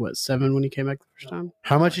up 7 when he came back the first time.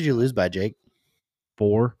 How much did you lose by, Jake?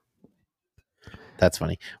 4. That's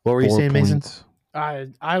funny. What were you 4 saying, Mason? points.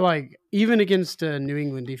 I like, even against a New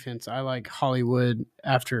England defense, I like Hollywood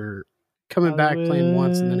after coming back, playing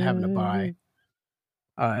once, and then having a bye.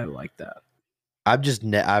 I like that.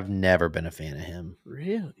 I've never been a fan of him.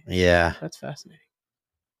 Really? Yeah. That's fascinating.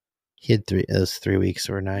 He had those 3 weeks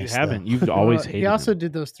were nice. You haven't. though. You've always Well, hated He also him.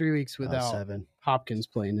 did those 3 weeks Oh, without 7. Hopkins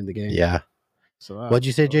playing in the game. Yeah. So What'd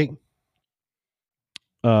you say, Jake?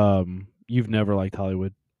 You've never liked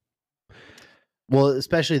Hollywood. Well,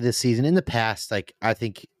 especially this season. In the past, I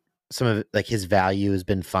think some of it, his value has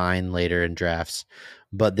been fine later in drafts,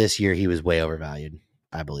 but this year he was way overvalued,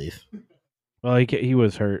 I believe. Well, he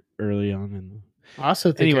was hurt early on, and I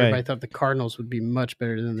also think Anyway. everybody thought the Cardinals would be much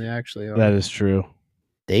better than they actually are. that is true.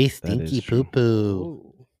 They is stinky true. poo poo.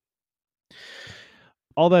 Ooh.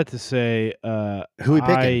 All that to say, Who we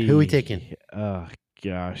picking? Who we taking?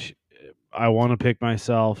 Gosh, I want to pick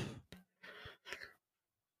myself.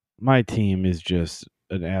 My team is just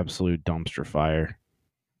an absolute dumpster fire.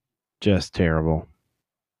 Just terrible.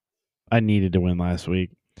 I needed to win last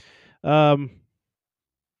week. I'm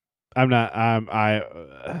not. I'm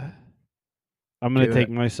gonna Do take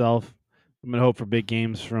it. myself. I'm gonna hope for big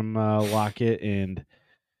games from Lockett and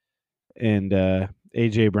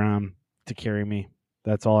AJ Brown to carry me.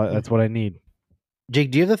 That's all. That's what I need.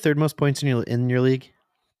 Jake, do you have the third most points in your league?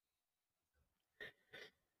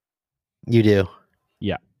 You do.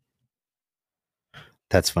 Yeah.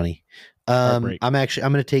 That's funny. Heartbreak. I'm going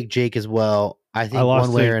to take Jake as well. I think lost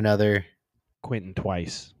one way to- or another. Quentin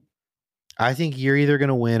twice. I think you're either going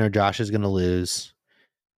to win or Josh is going to lose.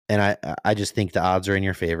 And I just think the odds are in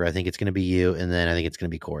your favor. I think it's going to be you, and then I think it's going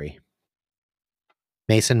to be Corey.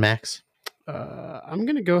 Mason, Max? I'm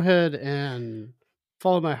gonna go ahead and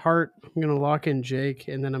follow my heart. I'm gonna lock in Jake,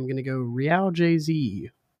 and then I'm gonna go Real Jay-Z.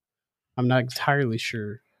 I'm not entirely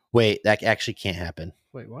sure. Wait, that actually can't happen.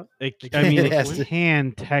 Wait, what? I can't mean, It has it to-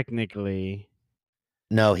 can technically.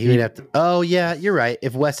 No, he would have to. Oh, yeah, you're right.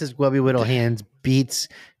 If Wes's Webby Whittle Hands beats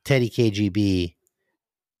Teddy KGB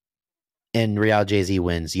and Real Jay-Z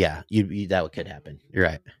wins, yeah, that could happen. You're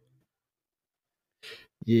right.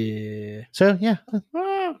 Yeah. So, yeah,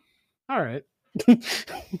 All right.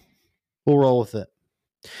 we'll roll with it.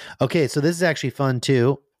 Okay, so this is actually fun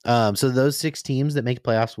too. So those 6 teams that make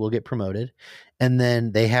playoffs will get promoted, and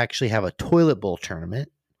then they actually have a toilet bowl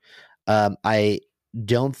tournament. I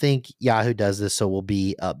don't think Yahoo does this, so we'll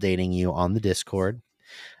be updating you on the Discord.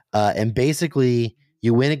 And basically,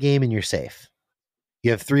 you win a game and you're safe.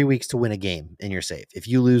 You have 3 weeks to win a game and you're safe. If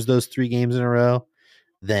you lose those 3 games in a row,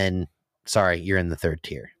 then sorry, you're in the 3rd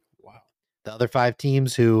tier. Wow. The other 5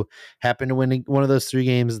 teams who happen to win one of those 3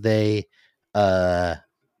 games, they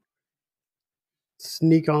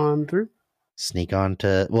Sneak on through. sneak on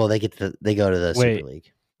to they go to the Wait. Super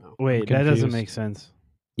League. Wait, that doesn't confused. make sense.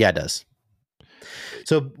 Yeah, it does.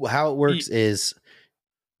 So how it works is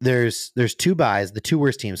there's 2 buys, the 2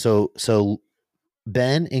 worst teams. So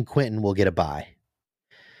Ben and Quentin will get a bye.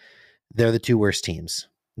 They're the 2 worst teams.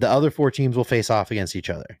 The other 4 teams will face off against each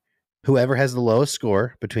other. Whoever has the lowest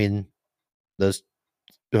score between those,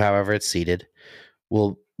 however it's seeded,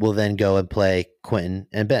 will then go and play Quentin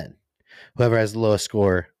and Ben. Whoever has the lowest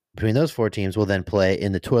score between those 4 teams will then play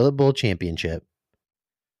in the Toilet Bowl Championship.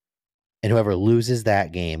 And whoever loses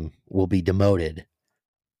that game will be demoted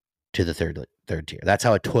to the third tier. That's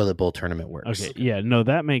how a Toilet Bowl tournament works. Okay, yeah, no,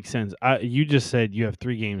 that makes sense. You just said you have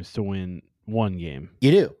 3 games to win 1 game.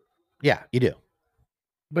 You do. Yeah, you do.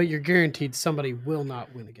 But you're guaranteed somebody will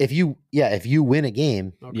not win again. If you win a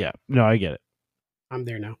game, Okay. Yeah, no, I get it. I'm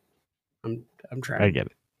there now. I'm trying. I get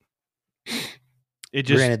it. It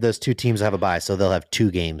just granted those 2 teams have a bye, so they'll have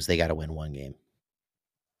 2 games. They got to win 1 game.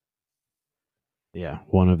 yeah,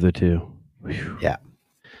 one of the 2. Whew. Yeah.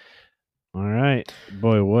 All right,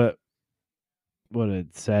 boy, what a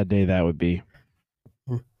sad day that would be.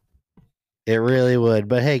 It really would.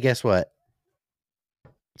 But hey, guess what?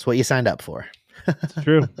 It's what you signed up for. It's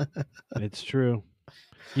true. It's true.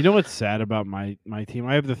 You know what's sad about my team?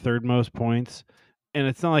 I have the 3rd most points, and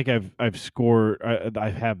it's not like I've scored. I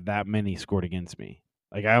have that many scored against me.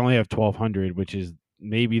 Like I only have 1,200, which is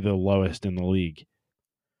maybe the lowest in the league,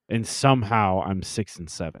 and somehow I'm 6 and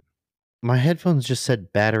 7. My headphones just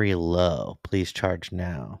said battery low. Please charge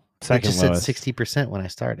now. It Second just lowest. said 60% when I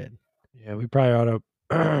started. Yeah, we probably ought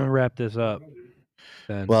to wrap this up.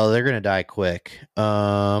 Then. Well, they're gonna die quick.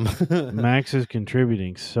 Max is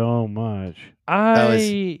contributing so much.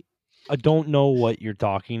 I don't know what you're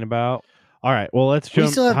talking about. All right, well let's we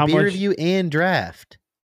jump. still have how beer much? review and draft.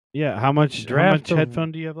 Yeah, how much? Draft how much of-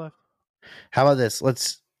 headphone do you have left? How about this?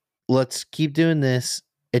 Let's keep doing this.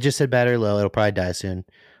 It just said battery low. It'll probably die soon.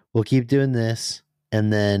 We'll keep doing this,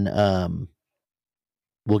 and then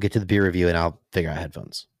we'll get to the beer review, and I'll figure out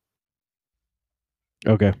headphones.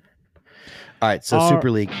 Okay. All right. So All-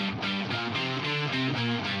 Super League.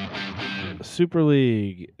 Super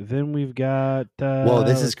League. Then we've got. Whoa,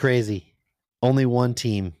 this is crazy. Only one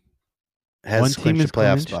team has One team clinched a is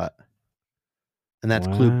playoff clinched? spot, and that's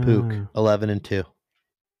Klub Pook, Wow. 11-2.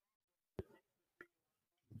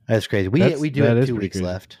 That's crazy. We That do is have 2 pretty weeks crazy.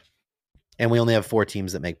 left, and we only have 4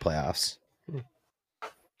 teams that make playoffs. All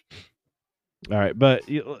right, but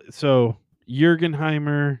so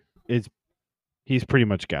Jurgenheimer he's pretty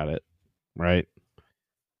much got it, right?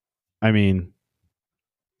 I mean,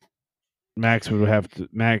 Youngchester would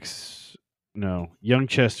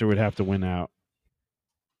have to win out,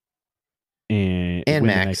 and win the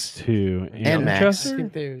Max. next 2, And Max. I Manchester?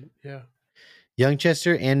 think they, yeah.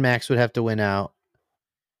 Youngchester and Max would have to win out,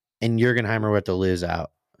 and Jurgenheimer would have to lose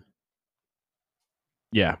out.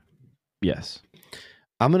 Yeah, yes,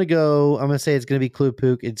 I'm gonna say it's gonna be Klub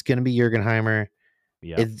Pook. It's gonna be Jurgenheimer.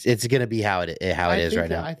 yeah. It's gonna be how it is right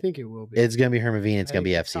now. I think it will be. It's gonna be Hermavine. It's I gonna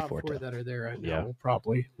be think the FC top 4 Forte. that are there right now Yeah. will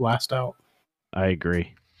probably last out. I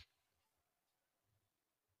agree.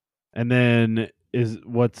 And then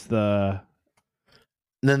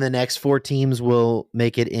Then the next 4 teams will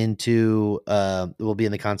make it into will be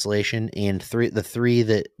in the consolation, and the 3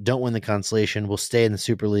 that don't win the consolation will stay in the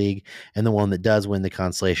Super League, and the one that does win the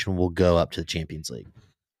consolation will go up to the Champions League.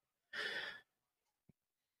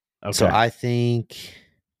 Okay. So I think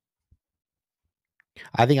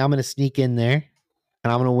I'm going to sneak in there,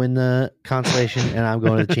 and I'm going to win the consolation, and I'm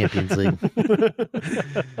going to the Champions League.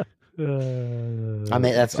 I'm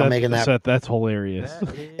making that. Seth, that's hilarious.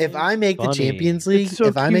 If I make the funny. Champions League, It's so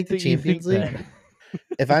if I cute make the that you think Champions League, that.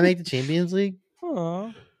 if I make the Champions League,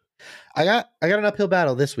 Aw. I got an uphill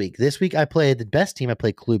battle this week. This week I play the best team. I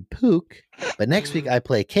play Club Pook, but next week I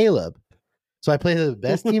play Caleb. So I play the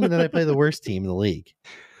best team, and then I play the worst team in the league.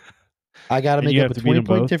 I got to And make you up have a to beat 'em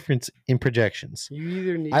 20-point both? difference in projections. You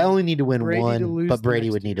either need. I only need to win Brady to one, lose but the Brady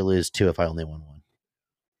next would need to game. lose two if I only won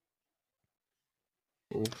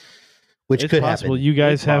one. Which It's could possible. happen. You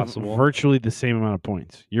guys It's have possible. virtually the same amount of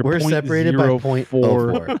points. We're separated by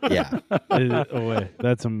 0.04. Yeah, away.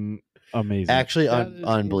 That's amazing. actually That is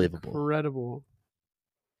unbelievable. Incredible.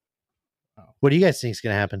 What do you guys think is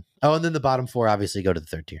going to happen? Oh, and then the bottom four obviously go to the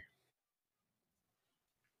third tier.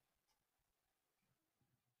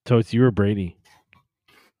 So it's you or Brady.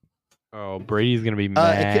 Oh, Brady's gonna be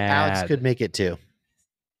mad. Alex could make it too.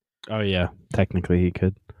 Oh yeah, technically he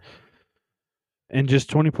could. And just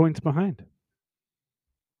 20 points behind.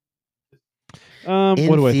 In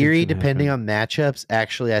what do I theory, think's gonna depending happen? on matchups,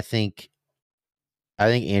 actually, I think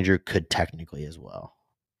Andrew could technically as well.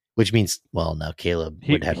 Which means, well, no, Caleb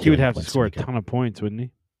he would have. would too many have to points score a make up. ton of points, wouldn't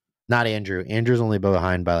he? Not Andrew. Andrew's only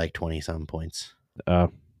behind by like 20-some points.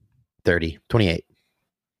 30, 28.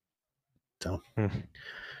 So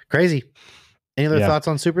crazy. Any other Yeah. thoughts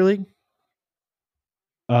on Super League?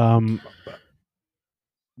 No,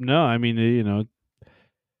 I mean,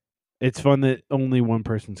 it's fun that only one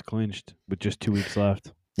person's clinched with just 2 weeks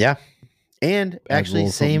left. Yeah. And Adds a actually,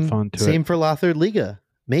 little something same fun to same it. for Lothard Liga,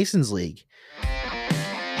 Mason's League.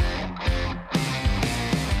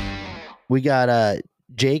 We got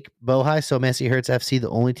Jake Bohai, so Messi Hurts FC, the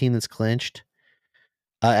only team that's clinched.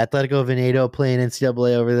 Atletico Venedo playing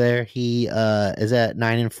NCAA over there. He is at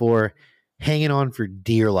 9-4, hanging on for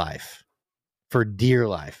dear life. For dear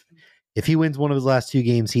life. If he wins one of his last 2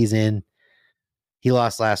 games, he's in. He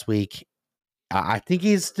lost last week. I think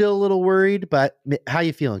he's still a little worried, but how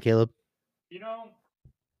you feeling, Caleb? I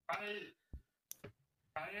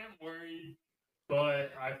am worried,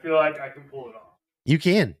 but I feel like I can pull it off. You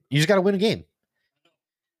can. You just got to win a game.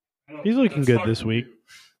 I know, He's looking that's good hard this to week. do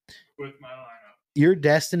with my lineup. Your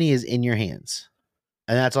destiny is in your hands.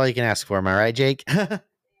 And that's all you can ask for. Am I right, Jake?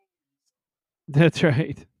 That's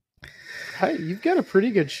right. Hey, you've got a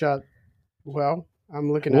pretty good shot. Well,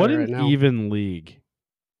 I'm looking What at it an right now. even league.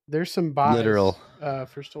 There's some buys, Literal.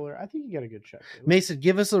 For Stoller. I think you got a good shot. Caleb. Mason,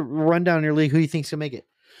 give us a rundown of your league. Who you think's going to make it?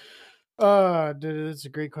 That's a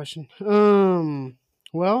great question.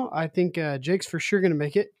 Well, I think Jake's for sure going to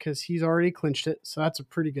make it because he's already clinched it, so that's a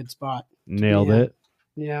pretty good spot. Nailed Yeah. it.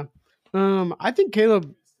 Yeah. I think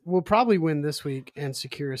Caleb will probably win this week and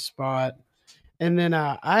secure a spot. And then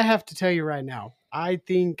I have to tell you right now, I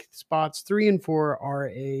think spots 3 and 4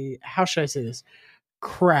 are how should I say this?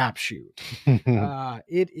 Crapshoot.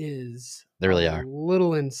 It is. They really a are.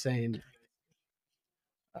 little insane.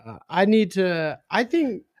 I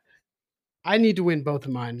think I need to win both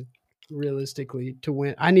of mine realistically to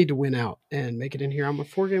win. I need to win out and make it in here. I'm a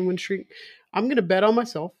 4-game win streak. I'm going to bet on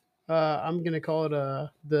myself. I'm going to call it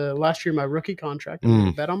the last year of my rookie contract. I'm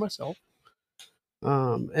going to bet on myself.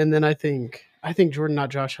 And then I think Jordan, not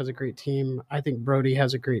Josh, has a great team. I think Brody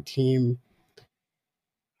has a great team.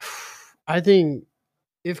 I think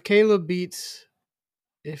if Caleb beats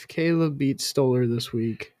Stoller this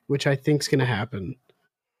week, which I think is going to happen,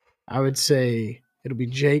 I would say it'll be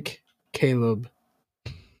Jake, Caleb,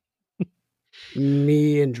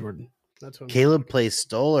 me, and Jordan. That's what Caleb plays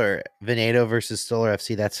Stoller, Venedo versus Stoller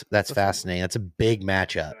FC. That's fascinating. That's a big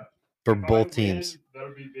matchup for If I both win, teams. That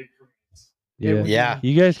would be big for me. Yeah. Yeah.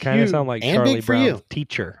 You guys kind of Huge. sound like And Charlie big for Brown's you.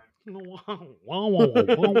 teacher. I mean,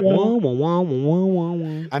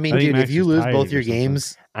 I think dude, Max if you is lose tired both or your something.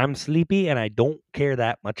 games, I'm sleepy and I don't care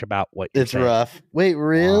that much about what you're it's saying. rough. Wait,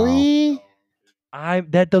 really?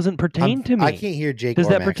 That doesn't pertain to me. I can't hear Jake Does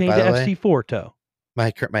or that Max, pertain by to the way. FC Forto?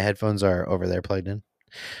 My headphones are over there plugged in.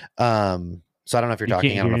 So I don't know if you're You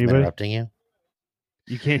talking. can't I don't know hear if I'm anybody? interrupting you.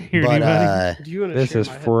 You can't hear But anybody. Do you want to This share is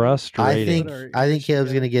my headphones? frustrating. I think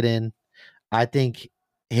Caleb's gonna get in. I think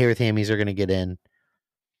Hair with Hammies are gonna get in.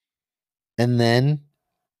 And then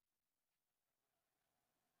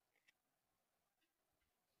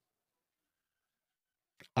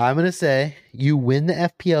I'm gonna say you win the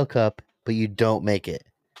FPL Cup, but you don't make it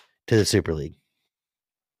to the Super League.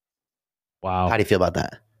 Wow. How do you feel about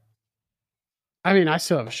that? I mean, I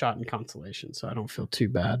still have a shot in consolation, so I don't feel too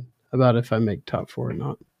bad about if I make top 4 or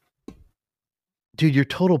not. Dude, your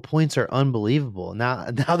total points are unbelievable. Now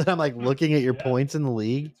that I'm like looking at your points in the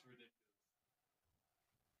league. It's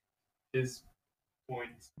his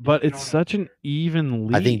points. But even it's on such an Twitter. even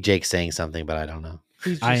league. I think Jake's saying something, but I don't know.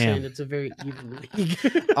 He's just I saying am. it's a very even league.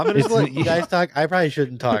 I'm gonna just It's- let you guys talk. I probably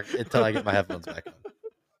shouldn't talk until I get my headphones back on.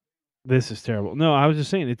 This is terrible. No, I was just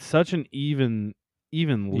saying it's such an even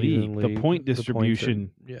league. The point the points are-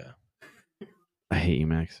 distribution. yeah. I hate you,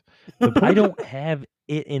 Max. I don't have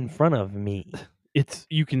it in front of me. It's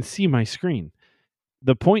you can see my screen.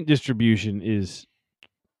 The point distribution is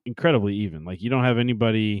incredibly even. Like you don't have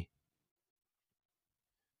anybody.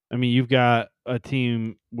 I mean, you've got a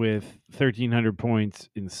team with 1,300 points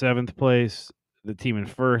in 7th place. The team in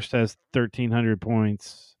first has 1,300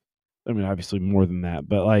 points. I mean, obviously more than that,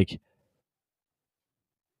 but like,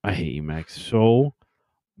 I hate you, Max, so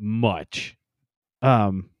much.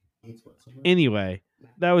 Anyway,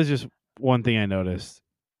 that was just one thing I noticed.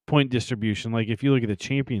 Point distribution. Like, if you look at the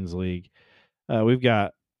Champions League, we've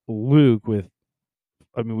got Luke with.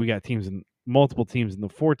 I mean, we got multiple teams in the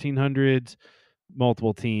 1,400s.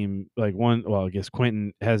 Multiple team like one. Well, I guess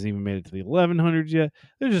Quentin hasn't even made it to the 1,100s yet.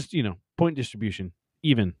 They're just point distribution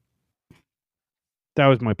even. That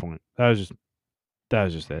was my point. That was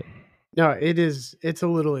just it. No, it's a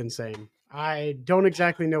little insane. I don't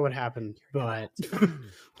exactly know what happened, but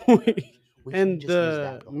and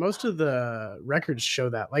most of the records show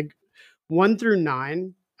that. Like 1 through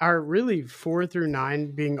 9 are really 4 through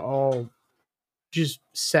 9 being all just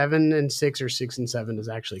 7 and 6 or 6 and 7 is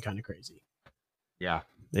actually kind of crazy. Yeah,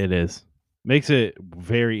 it is. Makes it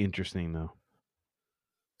very interesting though.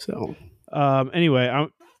 So, anyway,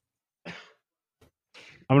 I'm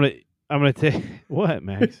gonna take what,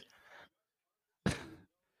 Max?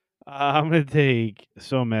 I'm gonna take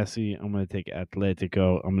So Messy. I'm gonna take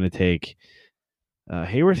Atletico. I'm gonna take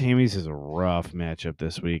Hayward Hammies is a rough matchup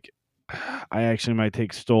this week. I actually might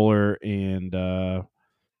take Stoller and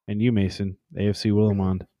you, Mason, AFC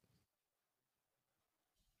Willemond.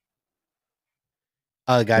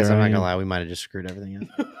 Guys, There I'm I not am. gonna lie. We might have just screwed everything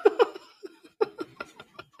up.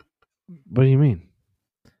 What do you mean?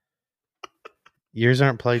 Yours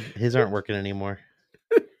aren't plugged. His aren't working anymore.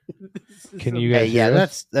 Can you Hey, guys? yeah, hear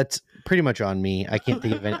us? that's pretty much on me. I can't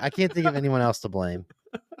think of I can't think of anyone else to blame.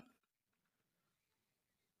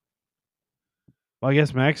 Well, I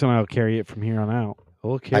guess Max and I will carry it from here on out.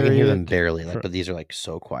 We'll I carry can hear them it. barely, for- but these are like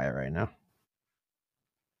so quiet right now.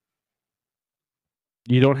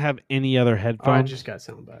 You don't have any other oh, I headphones? just got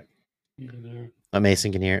sound back.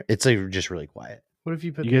 Mason can hear. It's just really quiet. What if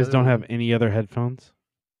you put? You the guys other don't one? have any other headphones?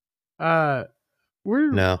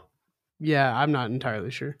 We're No. Yeah, I'm not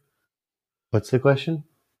entirely sure. What's the question?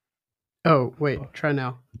 Oh wait, try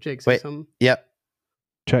now. Jake, say Wait. something. Yep.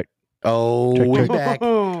 Check. Oh, Check, we're check. back.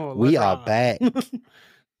 Oh, We let's are rock. back. Nice.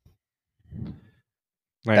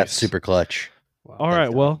 That's super clutch. Wow. All Thanks, right,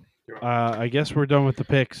 Tom. well, I guess we're done with the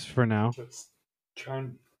picks for now. Just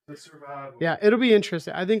trying to survive. Yeah, it'll be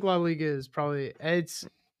interesting. I think La Liga is probably it's.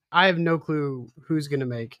 I have no clue who's gonna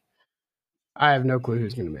make. I have no clue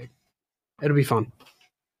who's gonna make. It'll be fun.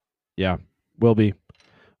 Yeah, will be.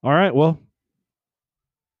 All right, well,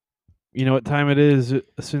 you know what time it is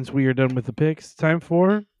since we are done with the picks? Time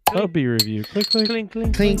for a beer review. Click, click. Clink,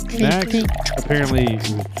 clink, Clink, clink, clink, Max clink. apparently was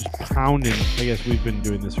just pounding. I guess we've been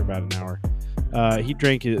doing this for about an hour. He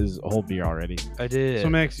drank his whole beer already. I did. So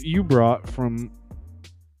Max, you brought from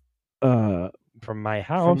From my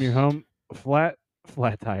house. your home flat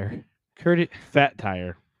tire, fat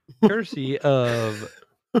tire. Courtesy of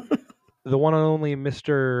the one and only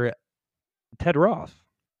Mr. Ted Roth.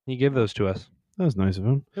 He gave those to us. That was nice of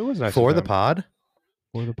him. It was nice For of the him. pod.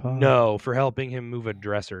 For the pod. No, for helping him move a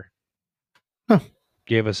dresser. Huh.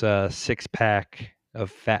 Gave us a 6-pack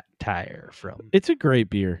of Fat Tire from It's a great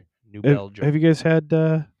beer. New Have, Belgium. have you guys had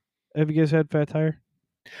fat tire?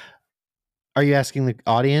 Are you asking the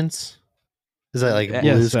audience? Is that like Yes,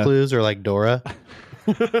 Blue's Seth. Clues or like Dora?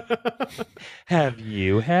 Have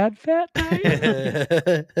you had Fat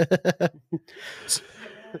Tire?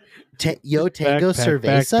 Yo Tango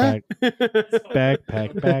Cerveza?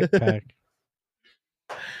 Backpack.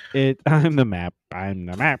 I'm the map. I'm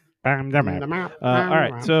the map. All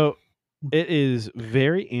right, so it is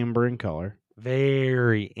very amber in color.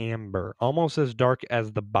 Very amber. Almost as dark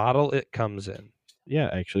as the bottle it comes in Yeah,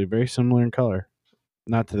 actually, very similar in color.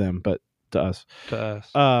 Not to them, but to us. to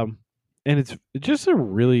us. And it's just a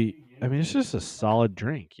really, I mean, it's just a solid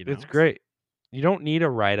drink. You know, It's great. You don't need a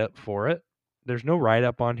write-up for it. There's no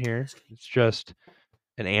write-up on here. It's just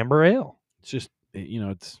an amber ale. It's just,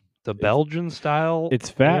 it's The Belgian style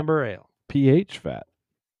it's fat. amber ale. pH fat.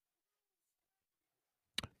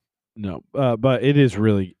 No, but it is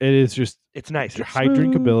just It's nice. It's high smooth.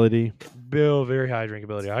 drinkability. Bill, very high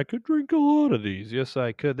drinkability. I could drink a lot of these. Yes,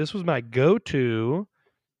 I could. This was my go-to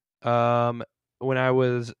when I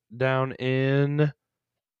was down in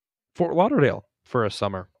Fort Lauderdale for a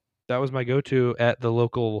summer. That was my go-to at the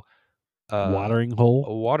local Watering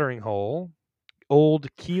hole. watering hole. Old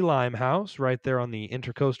Key Lime House right there on the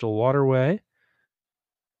Intercoastal Waterway.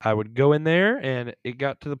 I would go in there, and it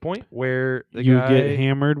got to the point where the You guy get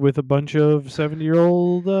hammered with a bunch of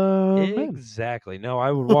 70-year-old men. exactly. No,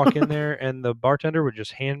 I would walk in there, and the bartender would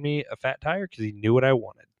just hand me a fat tire because he knew what I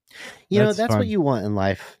wanted. That's fun. what you want in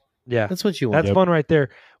life. Yeah, That's what you want. that's fun right there.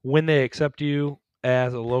 When they accept you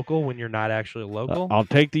as a local, when you're not actually a local. I'll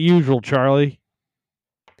take the usual, Charlie.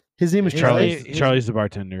 His name is His Charlie. name- Charlie's the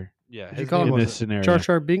bartender Yeah, you his call name him in was this scenario. Char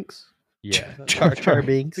Char Binks. yeah. Char Char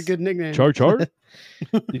Binks. It's a good nickname. Char. Did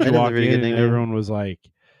That you is a walk very good in and nickname. everyone was like,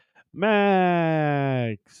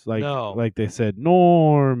 Max, No. like they said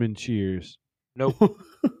Norm and Cheers. Nope.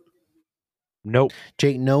 Nope.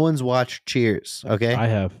 Jake, no one's watched Cheers. Okay.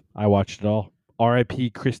 I watched it all.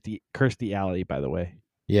 R.I.P. Kirstie Alley, by the way.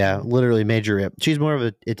 Yeah, literally major rip. She's more of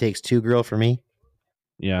a It Takes Two girl for me.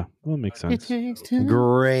 Yeah, well, it makes sense. takes two.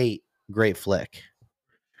 Great flick.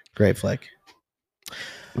 Great flick.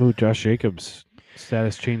 Oh, Josh Jacobs'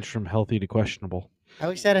 status changed from healthy to questionable. I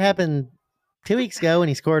wish that had happened 2 weeks ago when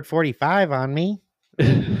he scored 45 on me.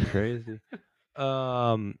 Crazy.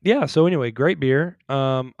 Yeah, so anyway, great beer.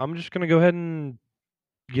 I'm just gonna go ahead and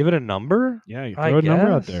give it a number. Yeah, you I throw a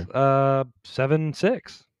number out guess. there.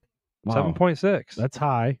 7.6. Wow, 7.6. that's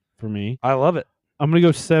high for me. I love it. I'm gonna go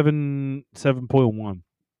 7.1.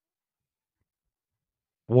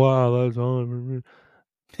 Wow, that's on.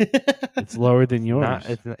 It's lower than yours.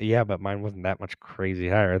 Yeah, but mine wasn't that much crazy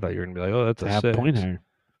higher. I thought you were gonna be like, oh, that's It's a half 6. point higher.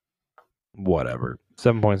 Whatever.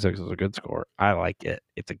 7.6 is a good score. I like it.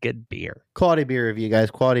 It's a good beer. Quality beer review, guys.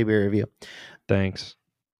 Quality beer review. Thanks.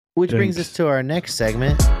 Which brings Thanks. us to our next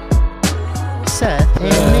segment. Seth and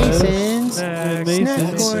Mason's Snack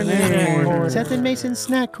Snack Corner. Corner. Seth and Mason's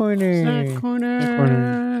Snack Corner. Snack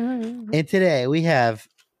corner. And today we have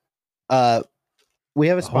a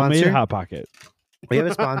Homemade sponsor. Hot Pocket. We have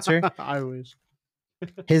a sponsor. I wish.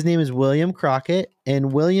 His name is William Crockett,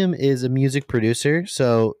 and William is a music producer.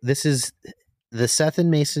 So this is the Seth and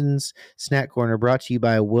Mason's Snack Corner, brought to you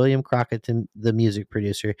by William Crockett, the music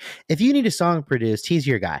producer. If you need a song produced, he's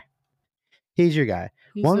your guy. He's your guy.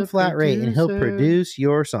 He's One a flat rate, and he'll producer. produce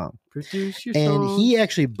your song. Produce your And song. he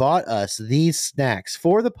actually bought us these snacks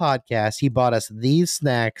for the podcast. He bought us these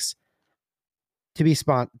snacks to be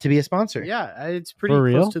a sponsor. Yeah, it's pretty For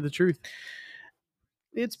real? close to the truth.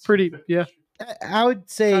 It's pretty. Yeah, I would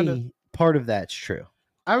say Kinda. part of that's true.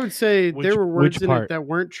 I would say Which- there were words which in part? it that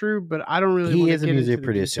weren't true, but I don't really. He want is to a get music into the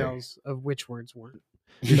producer. details of which words weren't.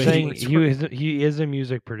 You're But saying he- he is a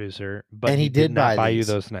music producer, but And he he did did not buy buy you these.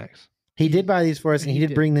 those snacks. He did buy these for us, and he He did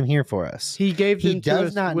did. bring them here for us. He gave them He to does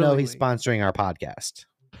us not know he's willingly. sponsoring our podcast.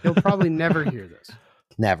 He'll probably never hear this.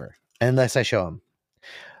 Never, unless I show him.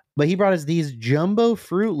 But he brought us these jumbo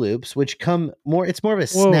Fruit Loops, which come more. It's more of a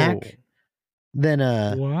snack than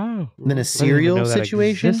a Wow. than a I didn't even cereal know that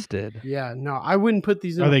situation. existed. Yeah, no, I wouldn't put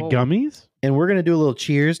these in. Are a they bowl. gummies? And we're gonna do a little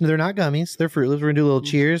cheers. No, they're not gummies. They're Fruit Loops. We're gonna do a little Mm.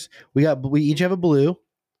 cheers. We each have a blue.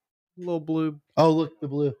 Little blue. Oh, look, the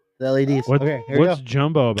blue, the LEDs. What, Okay, here we what's go.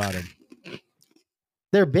 jumbo about them?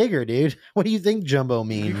 They're bigger, dude. What do you think jumbo You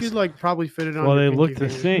means? could like probably fit it on. Well, your they pinky look the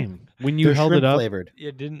finger. same. When you They're held shrimp it up, flavored.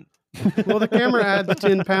 It didn't. Well, the camera adds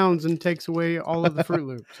 10 pounds and takes away all of the Fruit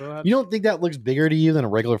Loop. So that's, You don't think that looks bigger to you than a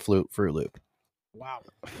regular Fruit Loop? wow.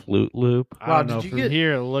 Flute Loop. I Wow, don't know. did you From get-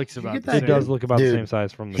 here, it looks did you about get the that same. It does look about the Dude, same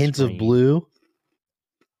size from the Hints screen. of blue.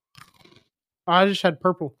 I just had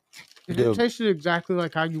purple. It Dude. tasted exactly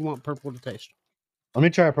like how you want purple to taste. Let me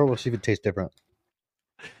try a purple, see if it tastes different.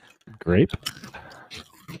 Grape.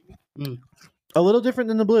 A little different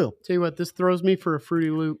than the blue. Tell you what, this throws me for a Fruity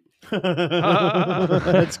Loop.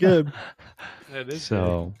 That's good.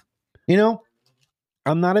 So You know,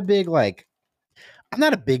 I'm not a big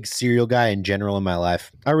cereal guy in general in my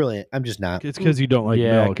life. I'm just not. It's because you don't like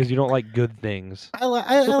yeah, milk. because you don't like good things. I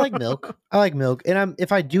like milk. I like milk, and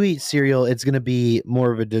if I do eat cereal, it's gonna be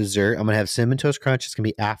more of a dessert. I'm gonna have Cinnamon Toast Crunch. It's gonna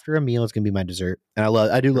be after a meal. It's gonna be my dessert, and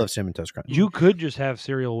I do love Cinnamon Toast Crunch. You could just have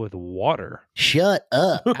cereal with water. Shut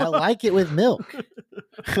up! I like it with milk.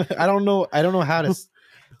 I don't know how to.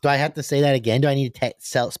 Do I have to say that again? Do I need to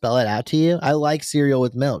spell it out to you? I like cereal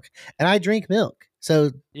with milk, and I drink milk.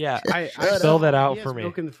 So Yeah, I Spell that out he has for me.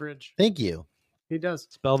 Milk in the fridge. thank you. He does.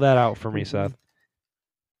 spell that out for me, Seth.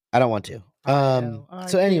 I don't want to.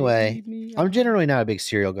 So anyway, I'm generally not a big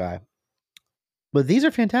cereal guy, but these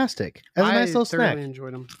are fantastic. As a nice little snack. thoroughly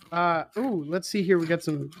enjoyed them. Ooh, let's see here. We got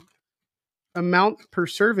some amount per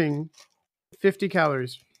serving, 50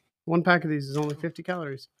 calories. One pack of these is only 50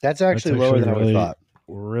 calories. That's actually That's lower actually than I would really- have thought.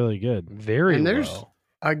 really good. Very And there's low.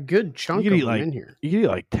 a good chunk You of could them eat, in here. You can eat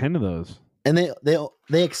like 10 of those. And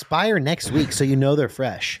they expire next week, so you know they're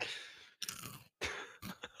fresh.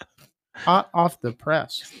 Hot off the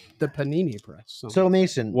press, the panini press. So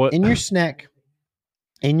Mason, What- in your snack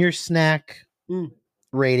Mm.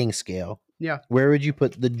 rating scale, Yeah. where would you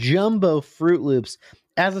put the jumbo Fruit Loops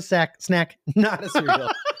as a snack, not a cereal?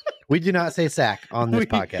 We do not say sack on this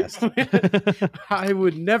podcast. I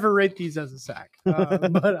would never rate these as a snack,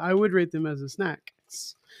 but I would rate them as a snack.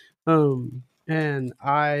 And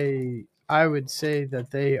I would say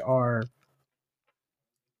that they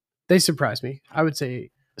surprise me. I would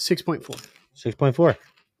say 6.4. 6.4.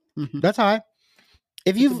 Mhm. That's high.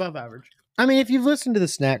 If It's you've, above average. I mean, if you've listened to the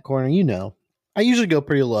snack corner, you know, I usually go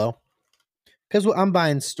pretty low because I'm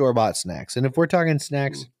buying store bought snacks. And if we're talking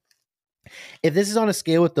snacks, if this is on a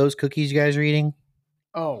scale with those cookies you guys are eating,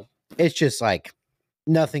 Oh, it's just like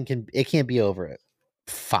it can't be over it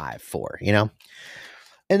 5-4, you know?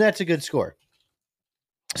 And that's a good score.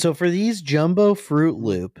 So for these jumbo Fruit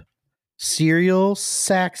Loop cereal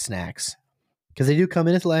sack snacks, because they do come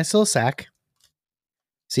in a nice little sack.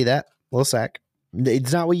 See that? Little sack.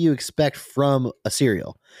 It's not what you expect from a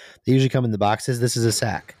cereal. They usually come in the boxes. This is a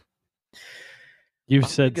sack. You've I'm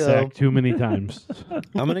said gonna go- sack too many times.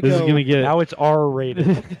 I'm gonna This is go. gonna get. Now it's R rated.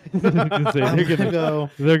 they're I'm gonna gonna go.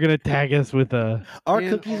 They're gonna tag us with a. Are And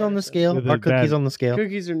cookies on the ours. scale? With Are a cookies bad- on the scale?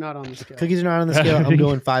 cookies are not on the scale. Cookies are not on the scale. I'm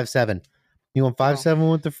going 5-7. You want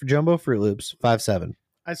 5-7 with the jumbo Fruit Loops? 5-7.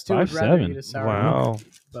 I still would rather 5.7. eat a sourdough. Wow.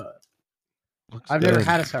 But Looks I've never good.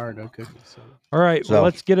 had a sourdough cookie. So. All right, So- well,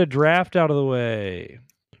 let's get a draft out of the way.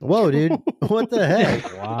 Whoa, dude! What the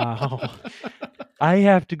heck? Wow. I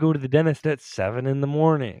have to go to the dentist at 7 in the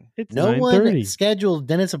morning. It's No 9:30. one scheduled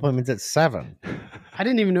dentist appointments at 7. I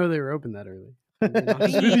didn't even know they were open that early.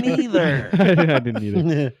 Me neither. I didn't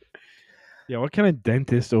either. Yeah, what kind of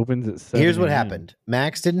dentist opens at 7? Here's what a.m.? happened.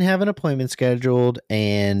 Max didn't have an appointment scheduled,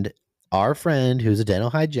 and our friend, who's a dental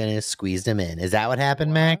hygienist, squeezed him in. Is that what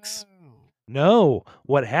happened, Max? No,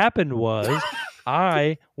 what happened was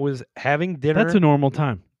I was having dinner. That's a normal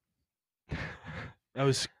time. That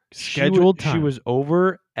was She wa- scheduled time. She was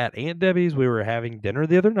over at Aunt Debbie's. We were having dinner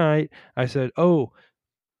the other night. I said, "Oh,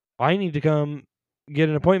 I need to come get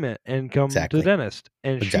an appointment and come Exactly. to the dentist."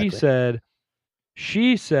 And Exactly.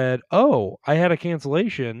 she said, "Oh, I had a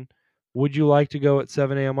cancellation. Would you like to go at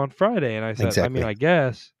 7 a.m. on Friday?" And I said, "I mean, Exactly. I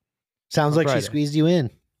guess." Sounds On like Friday. she squeezed you in.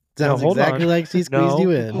 No, Sounds hold exactly on. like she squeezed No,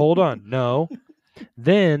 you in. hold on. No.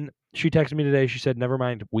 Then she texted me today. She said, "Never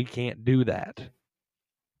mind. We can't do that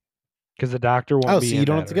because the doctor won't Oh, be so in you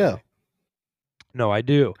don't that have to go. early." No, I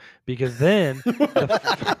do, because then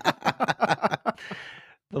the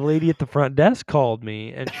lady at the front desk called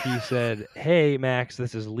me and she said, "Hey, Max,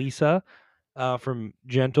 this is Lisa from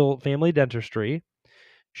Gentle Family Dentistry."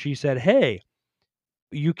 She said, "Hey,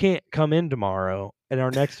 you can't come in tomorrow, and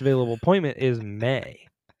our next available appointment is May."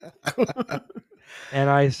 And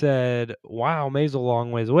I said, "Wow, May's a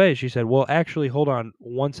long ways away." She said, "Well, actually, hold on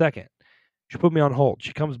 1 second." She put me on hold.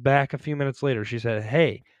 She comes back a few minutes later. She said,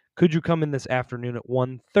 "Hey, could you come in this afternoon at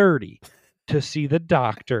 1:30 to see the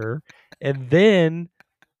doctor, and then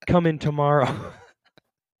come in tomorrow?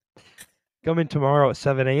 Come in tomorrow at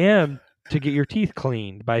 7 a.m. to get your teeth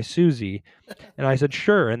cleaned by Susie." And I said,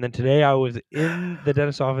 "Sure." And then today I was in the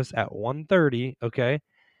dentist's office at 1:30. Okay.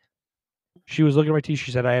 She was looking at my teeth.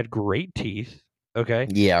 She said I had great teeth. Okay.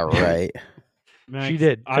 Yeah, right. Max, She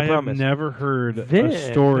did, I I have promise. never heard Then-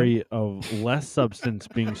 a story of less substance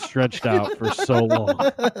being stretched out for so long.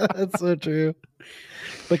 That's so true.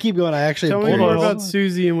 But keep going. I actually Tell am me more curious. about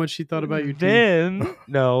Susie and what she thought about your teeth. Then,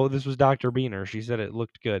 no, this was Dr. Beaner. She said it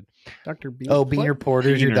looked good. Dr. B. Oh, Beaner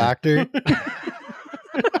Porter's your Beaner. doctor?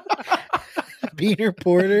 Beaner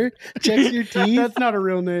Porter checks your teeth? That's not a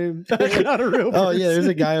real name. That's not a real Oh, yeah. There's a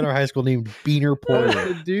person. guy in our high school named Beaner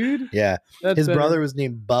Porter. Dude. Yeah. That's His better. brother was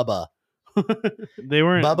named Bubba. They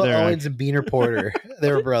weren't. Bubba there, Owens and Beaner Porter.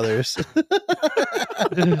 They were brothers.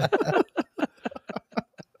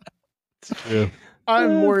 It's true.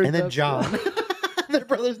 I'm worried. And then that's John. Their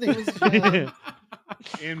brother's name was John.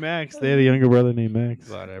 And Max, they had a younger brother named Max.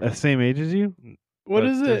 Whatever. The same age as you? What But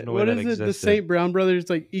is there's it? no way What that is it? The existed. St. Brown brothers,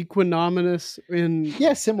 like equanimous in.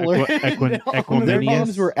 Yeah, similar. Their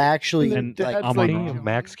names were actually And, like, dad's like, King,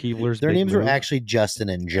 Max Keebler's their Big names were Move. actually Justin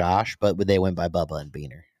and Josh, but they went by Bubba and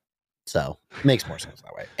Beaner. So makes more sense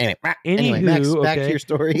that way. Anyway, Max, Anywho, back to okay. your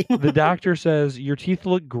story. The doctor says your teeth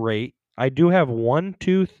look great. I do have one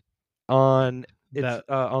tooth on That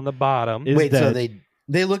on the bottom. is Wait, so dead.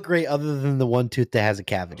 they look great other than the one tooth that has a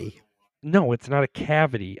cavity. No, it's not a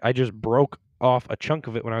cavity. I just broke off a chunk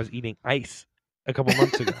of it when I was eating ice. a couple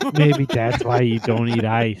months ago. Maybe that's why you don't eat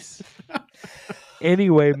ice.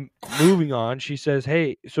 Anyway, moving on, she says,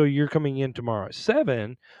 "Hey, so you're coming in tomorrow at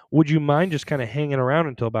 7. Would you mind just kind of hanging around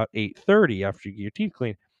until about 8:30 after you get your teeth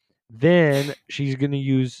cleaned?" Then she's going to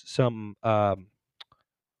use some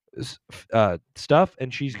stuff,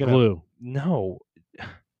 and she's going to Glue. No.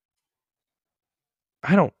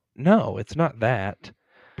 I don't know. It's not that.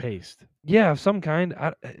 Paste. Yeah, of some kind.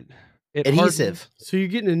 It Adhesive. So you're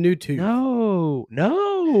getting a new tooth. No.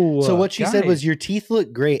 So what she said was guys. your teeth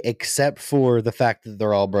look great except for the fact that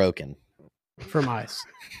they're all broken. From ice.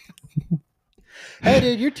 Hey,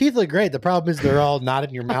 dude, your teeth look great. The problem is they're all not in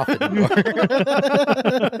your mouth anymore.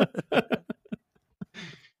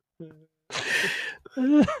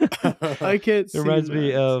 I can't see. It reminds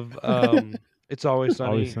me that. of It's Always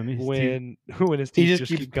Sunny, Always Sunny, his when his he teeth just just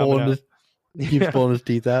keeps keep coming pulling out. keeps pulling his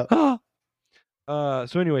teeth out.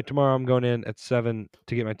 So anyway, tomorrow I'm going in at 7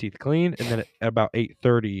 to get my teeth cleaned, and then at about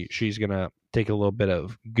 8:30 she's gonna take a little bit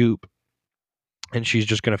of goop, and she's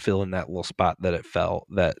just gonna fill in that little spot that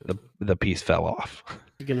the piece fell off.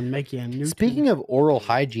 You're gonna make you a new. Speaking of oral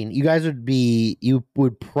hygiene, you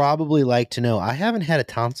would probably like to know I haven't had a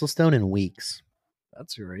tonsil stone in weeks.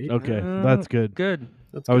 That's right. Okay, that's good. Good.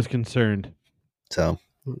 That's I was concerned. So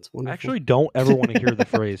That's I wonderful. actually don't ever want to hear the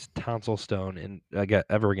phrase tonsil stone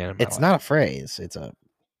ever again in my it's life. not a phrase. It's a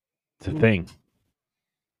thing.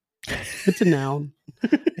 It's a noun.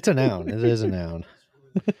 it's a noun. It is a noun.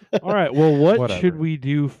 All right. Well, what Whatever. should we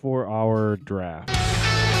do for our draft?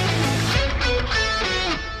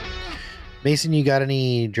 Mason, you got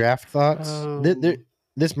any draft thoughts? Um,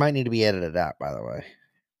 This might need to be edited out, by the way.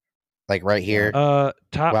 Like right here. Top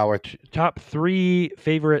while we're top 3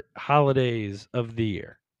 favorite holidays of the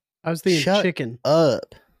year. I was thinking Shut chicken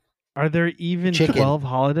up. Are there even Chicken. 12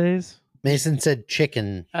 holidays? Mason said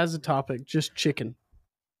chicken. as a topic. Just chicken.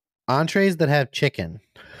 Entrees that have chicken.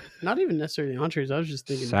 Not even necessarily entrees. I was just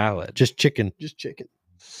thinking Salad. Just chicken. just chicken.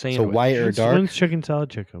 Sandwich. So white or When's- dark? When's chicken salad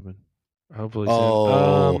chick open? Hopefully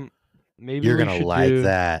Oh, soon. Maybe You're we going to should like do-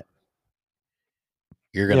 that.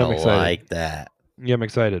 You're Yeah, going I'm to excited. like that. Yeah, I'm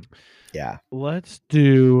excited. Yeah. Let's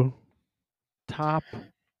do top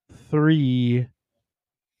 3.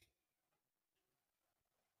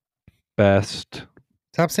 Best.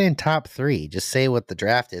 Stop saying top 3. Just say what the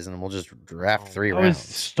draft is, and we'll just draft 3 I was rounds.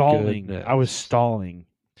 stalling. Goodness. I was stalling.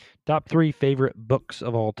 Top 3 favorite books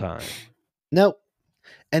of all time. Nope.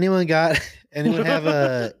 Anyone have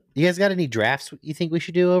a... You guys got any drafts you think we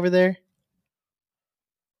should do over there?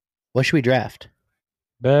 What should we draft?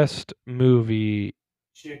 Best movie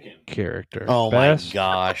Chicken. character. Oh Best my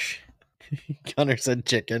gosh. Gunnar said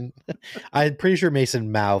chicken. I'm pretty sure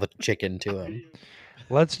Mason mouthed chicken to him.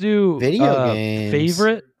 Let's do Video games.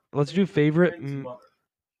 favorite. Let's do favorite.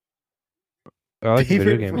 I like the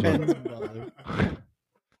video games. one.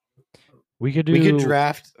 We could do. We could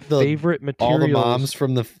draft favorite all materials. the moms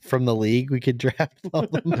from the league. We could draft all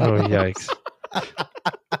the moms. Oh yikes!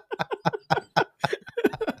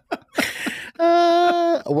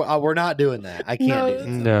 We're not doing that. I can't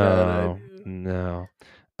do that. No.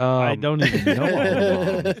 I don't even know all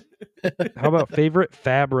the moms. How about favorite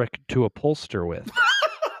fabric to upholster with?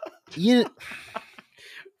 You,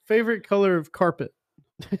 Favorite color of carpet.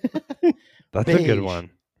 That's a good Beige, one.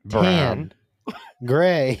 tan,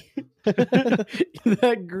 gray.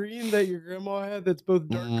 That green that your grandma had that's both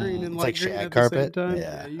dark green and It's light like green shag at carpet. the same time.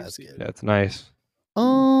 Yeah, you've that's seen good. it. That's nice.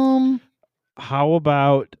 How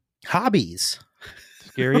about Hobbies.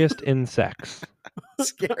 Scariest insects.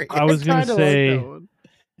 Scary. I was gonna Kinda like say that one.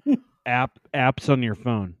 apps on your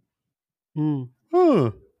phone? Hmm.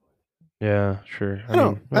 Huh. Yeah, sure. I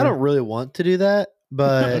don't really want to do that,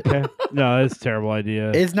 but Okay. No, that's a terrible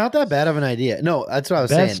idea. it's not that bad of an idea. No, that's what I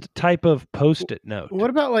was Best saying. type of post-it note. What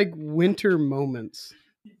about like winter moments?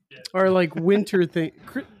 Or like winter thing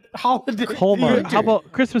holiday Hallmark. winter. How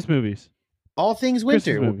about Christmas movies? All things Christmas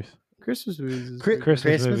winter. movies. Christmas movies? Is Chri- good.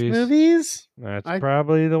 Christmas movies. movies? That's I-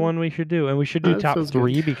 probably the one we should do, and we should do That top feels good.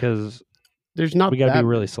 3 because There's not we got to that be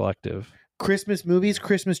really selective. Christmas movies,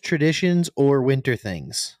 Christmas traditions, or winter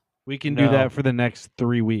things? We can do No. that for the next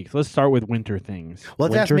 3 weeks. Let's start with winter things.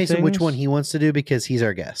 Let's ask Winter Mason which things? one he wants to do because he's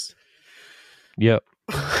our guest. Yep.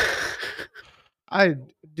 I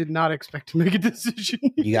did not expect to make a decision.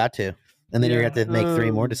 You got to. And then you're going to have to make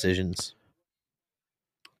 3 more Um, decisions.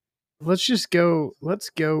 Let's just go. Let's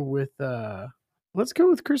go with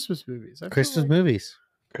Christmas movies. I feel Christmas like- movies.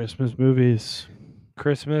 Christmas movies.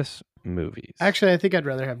 Christmas movies. Actually, I think I'd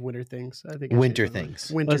rather have winter things. I think I should Winter go with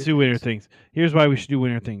things. Winter Let's do winter things. Here's why we should do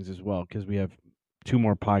winter things as well, because we have 2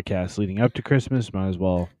 more podcasts leading up to Christmas. Might as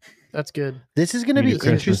well. That's good. This is going to We be do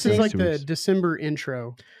Christmas This is interesting. like next 2 the weeks. December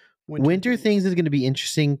intro. Winter Things is going to be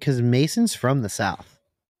interesting because Mason's from the South.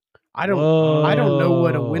 I don't know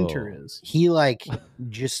what a winter Whoa. is. He like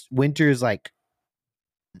just winter's like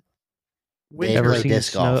They Ever play seen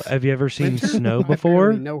disc snow? golf. Have you ever seen Winter? snow I before?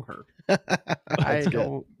 barely know her. I That's good.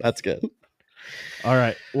 don't. That's good. All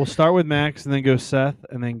right, we'll start with Max, and then go Seth,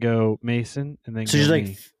 and then go Mason, and then So go just like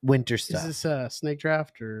me. winter Is stuff. this snake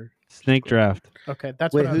draft or Snake draft. okay?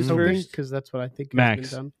 That's Wait, what I was who's hoping first? because that's what I think Max. has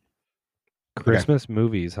been done. Christmas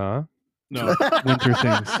movies, huh? No, Winter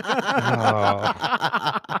Things. Oh.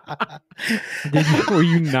 Were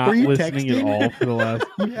you not Were you listening at texting? all for the last?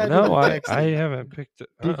 You had to No, I text I it. haven't picked it.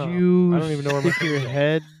 Did Uh-uh. you? I don't even know where my stick your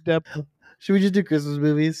head up. Should we just do Christmas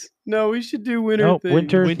movies? No, we should do winter Nope, things.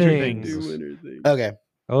 winter Winter things. things. Do winter things. Okay.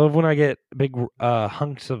 I love when I get big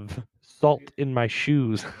hunks of salt in my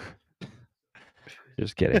shoes.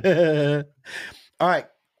 Just kidding. All right.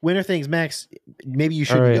 Winter Things, Max. Maybe you All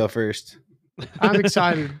shouldn't right. go first. I'm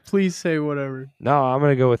excited. Please say whatever. No, I'm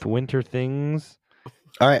gonna go with winter things.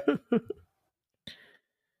 All right.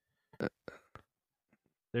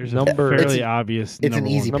 There's Number- a fairly It's- obvious. it's an number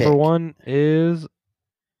easy one. pick. Number one is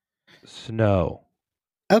snow.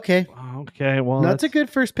 Okay. Okay, well, No, that's a good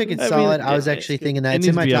first pick. It's I mean, solid. I was it- actually it- thinking that it it's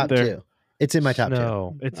in needs my to be up top there. two. It's in my top two.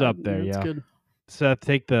 Snow. It's up there. That's Yeah. good. Seth,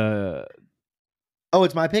 take the. Oh,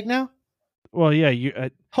 it's my pick now? Well, yeah, you.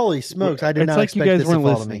 Holy smokes. I did it's not like you expect guys this to weren't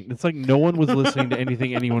fall to listening. me. It's like no one was listening to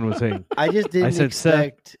anything anyone was saying. I just didn't said, Seth-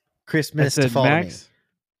 expect Christmas I to said fall Max.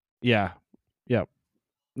 Yeah. Yep.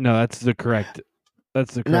 No, that's the correct.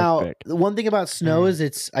 That's the to me. correct Now, pick. the one thing about snow is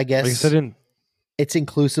it's, I guess, Like I said, in it's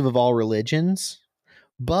inclusive of all religions,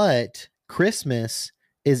 but Christmas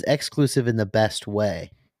is exclusive in the best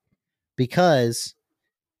way because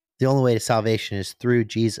the only way to salvation is through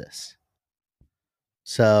Jesus.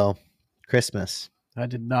 So, Christmas. I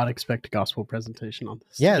did not expect a gospel presentation on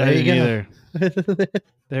this. Yeah, I there you didn't go. either.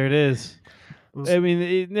 There it is. I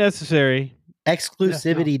mean, necessary.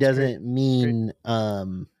 Exclusivity it's doesn't mean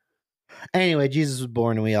anyway, Jesus was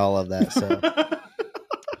born and we all love that. So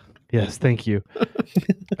Yes, thank you.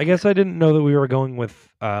 I guess I didn't know that we were going with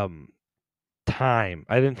time.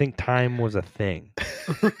 I didn't think time was a thing.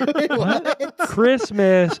 What?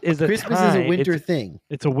 Christmas is a Christmas time. is a winter thing.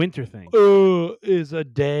 It's a winter thing. Is a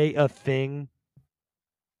day a thing?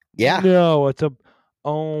 Yeah. No, it's a.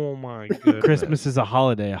 Oh my goodness. Christmas is a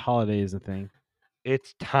holiday. A holiday is a thing.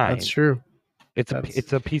 It's time. That's true. It's That's-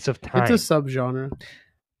 it's a piece of time. It's a subgenre.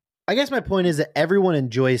 I guess my point is that everyone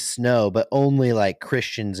enjoys snow, but only like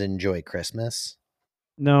Christians enjoy Christmas.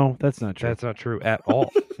 No, that's not true. That's not true at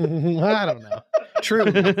all. I don't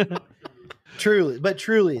know.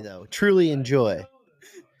 Truly though, truly enjoy.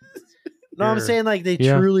 No, I'm Sure. saying like they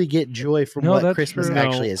Yeah. truly get joy from No, what that's Christmas true.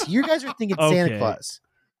 actually No. is. You guys are thinking Santa Okay. Claus.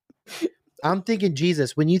 I'm thinking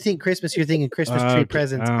Jesus. When you think Christmas, you're thinking Christmas tree Okay,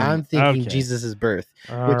 presents. I'm thinking okay. Jesus' birth,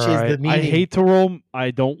 All which is right. the meaning. I hate to roll.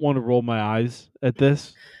 I don't want to roll my eyes at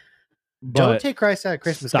this. Don't But take Christ out of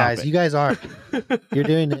Christmas, stop guys. it. You guys are. You're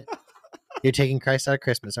doing it. You're taking Christ out of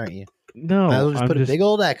Christmas, aren't you? no, I'll just I'm put a big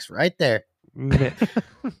old X right there. Mi-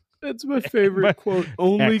 That's my favorite My- quote.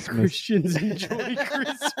 Only Xmas. Christians enjoy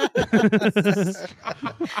Christmas.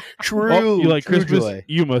 True. Oh, you like true Christmas? joy.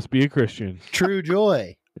 You must be a Christian. True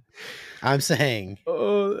joy. I'm saying.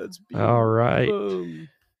 Oh, that's beautiful. All right. All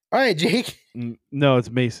right, Jake. No,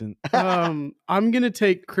 it's Mason. I'm gonna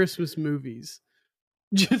take Christmas movies,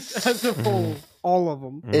 just as a whole, all of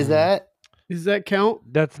them. Is that Does that count?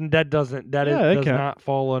 that Yeah, that does count. not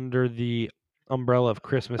fall under the umbrella of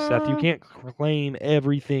Christmas, Seth. You can't claim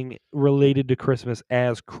everything related to Christmas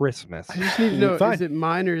as Christmas. I just need to know: Fine. is it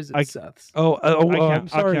mine or is it I- Seth's? I'm sorry, I'll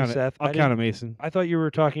count it. Seth. I'll count it, Mason. I thought you were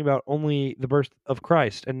talking about only the birth of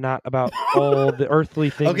Christ and not about all the earthly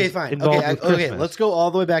things okay? Fine. involved Okay, with okay. Christmas. Let's go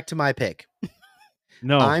all the way back to my pick.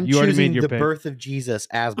 No, I'm you already choosing made your the pick. birth of Jesus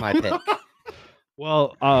as my pick.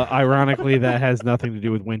 Well, ironically, that has nothing to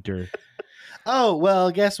do with winter. Oh well,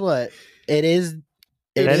 guess what? It is.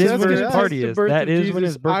 If That is Seth's when his gonna take party the is. birth That of is when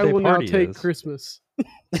his Jesus, I birthday will now party take is. Christmas.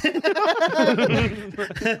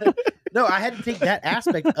 No, I had to take that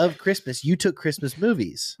aspect of Christmas. You took Christmas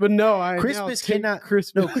movies. But no, I now Christmas take cannot-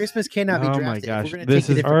 Christmas. No, Christmas cannot be Oh my drafted. If gosh, We're gonna this take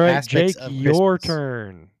the is- different All right, aspects Jake, of your Christmas.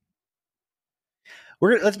 turn.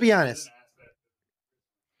 We're gonna, let's be honest.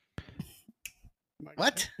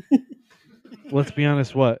 What? Let's be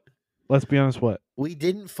honest. What? Let's be honest. What? We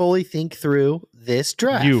didn't fully think through this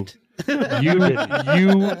draft. You.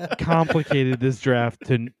 You complicated this draft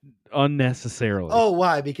to unnecessarily. Oh,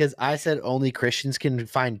 why? Because I said only Christians can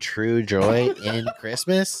find true joy in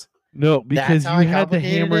Christmas. no, because how you I had to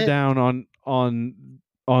complicated hammer it? down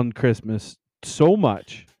on Christmas so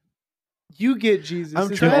much. You get Jesus.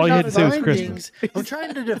 I'm Is trying all you that had to to say was define Christmas. things. I'm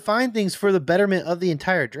trying to define things for the betterment of the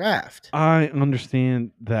entire draft. I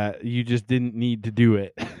understand that you just didn't need to do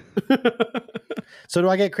it. So do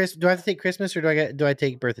I get Christmas? Do I have to take Christmas or do I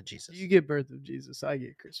take Birth of Jesus? You get birth of Jesus. I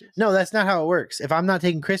get Christmas. No, that's not how it works. If I'm not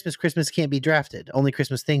taking Christmas, Christmas can't be drafted. Only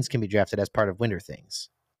Christmas things can be drafted as part of winter things.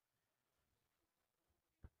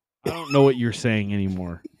 I don't know what you're saying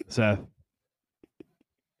anymore, Seth.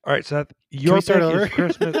 All right, Seth. Can Your we pick start over? is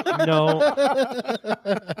Christmas. No,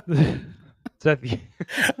 Seth.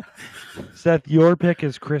 Seth, your pick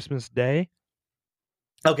is Christmas Day.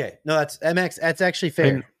 Okay, no, that's MX. That's actually fair.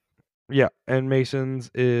 And- Yeah, and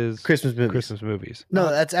Mason's is Christmas movies. Christmas movies. No,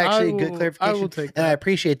 that's actually a good I clarification. will take And I that.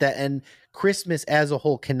 appreciate that. And Christmas as a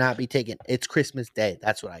whole cannot be taken. It's Christmas Day.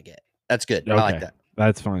 That's what I get. That's good. I like Okay. that.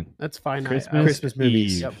 That's fine. That's fine. Christmas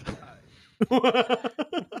movies. Eve.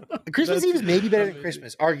 Christmas Eve is maybe better than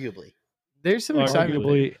Christmas, arguably. There's some Arguably. excitement.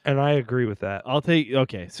 Arguably, and I agree with that. I'll take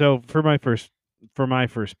okay. So for my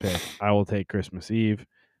first pick, I will take Christmas Eve.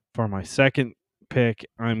 For my second pick,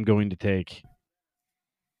 I'm going to take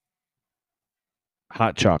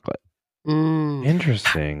hot chocolate. Mm.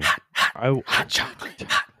 Interesting. Hot chocolate.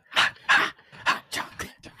 Hot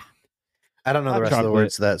chocolate. I don't know the Hot rest of the chocolate.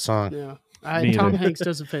 words to that song. Yeah. Me Tom either. Hanks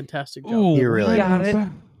does a fantastic job. He really got does. it.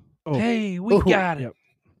 Oh. Hey, we Ooh, got it. yep.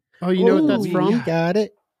 Oh, you know what that's Ooh, from? we got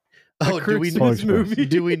it. Oh, do we know? Christmas movie.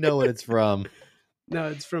 Do we know what it's from? No,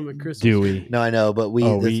 it's from a Christmas. Do we? No, I know, but we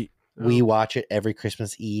Oh, we watch it every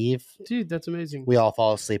Christmas Eve. Dude, that's amazing. We all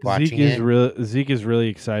fall asleep watching Zeke is it. Zeke is really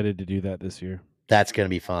excited to do that this year. That's gonna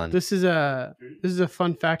be fun. This is a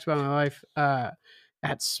fun fact about my life.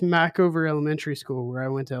 At Smackover Elementary School, where I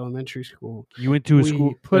went to elementary school, You went to a We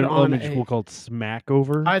school, put an on elementary a- school called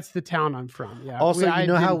Smackover. it's the town I'm from. Yeah. Also, I you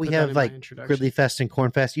know how didn't we put that have in my like introduction. Gridley Fest and Corn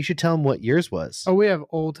Fest. You should tell them what yours was. Oh, we have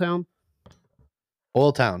Old Town.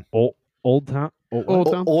 Oil Town. Old Town.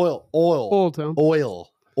 Old Town. Oil. Old Town. Oil.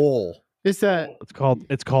 It's that.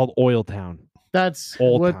 It's called Oil Town. That's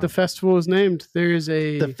Old what Town. the festival is named. There's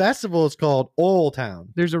The festival is called Oil Town.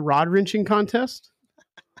 there's a rod wrenching contest.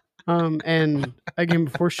 And a game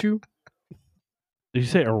of horseshoe. Did you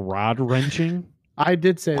say a rod wrenching? I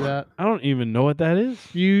did say that. I don't even know what that is.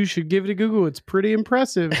 You should give it a Google. It's pretty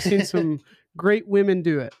impressive. I've seen some great women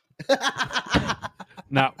do it.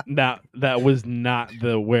 Now that was not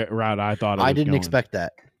the route I thought. It was I didn't going. expect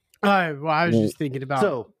that. I was just thinking about.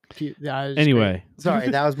 So Yeah, it was Anyway, sorry,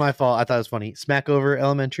 that was my fault. I thought it was funny. Smackover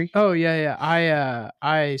Elementary. great. Oh yeah.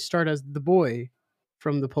 I start as the boy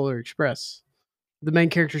from the Polar Express. The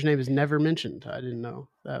main character's name is never mentioned. I didn't know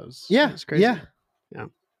that was crazy. yeah.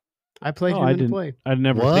 I played Oh, him I in the didn't- play. I'd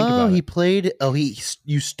never think Whoa, about he it. played. Oh,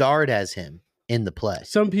 you starred as him in the play.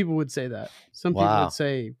 Some people would say that. Some people Wow. would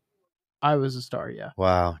say I was a star. Yeah.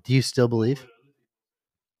 Wow. Do you still believe?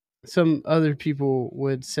 Some other people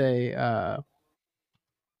would say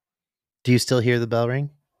Do you still hear the bell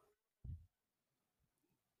ring?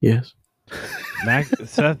 yes.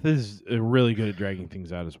 Seth is really good at dragging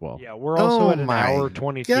things out as well. Yeah, we're also Oh at an my hour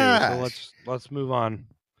 22, gosh. so let's move on.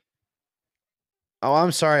 Oh,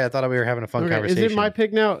 I'm sorry. I thought we were having a fun Okay, conversation. is it my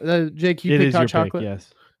pick now? Jake, you It picked is hot your chocolate. pick.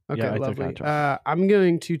 Yes. Okay, Yeah, I took lovely. hot chocolate. I'm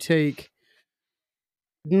going to take.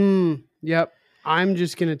 Yep. I'm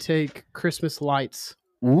just gonna take Christmas lights.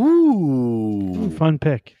 Ooh, Fun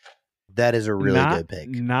pick. that is a really not, good pick.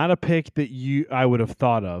 Not a pick that I would have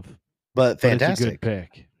thought of. But But it's a fantastic. good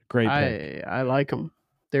pick. Great pick. I like them.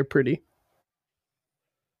 They're pretty.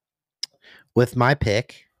 With my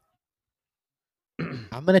pick,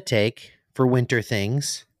 I'm gonna take for winter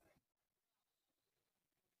things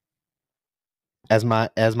as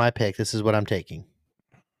my pick. This is what I'm taking.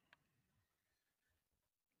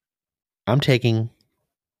 I'm taking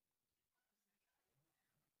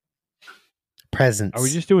presents. Are we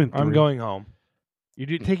just doing? I'm three? going home.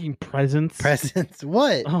 You're taking presents. presents?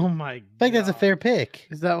 What? Oh my! I think that's a fair pick.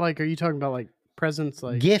 Is that like? Are you talking about like presents?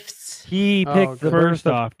 Like Gifts. He Oh, picked the okay. birth First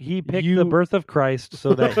of off, he picked you- the birth of Christ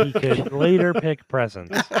so that he could later pick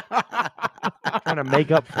presents. Trying to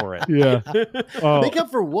make up for it. Yeah. Oh, Make up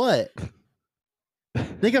for what?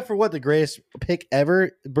 Make up for what? The greatest pick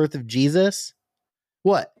ever? Birth of Jesus?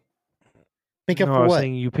 What? Make up No, I for was what?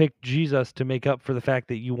 saying you picked Jesus to make up for the fact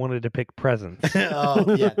that you wanted to pick presents.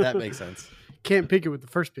 Oh, yeah, that makes sense. can't pick it with the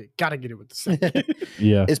first pick. Got to get it with the second.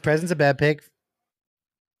 yeah. Is presents a bad pick?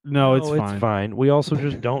 No, it's No, fine. It's fine. We also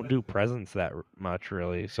just don't do presents that much,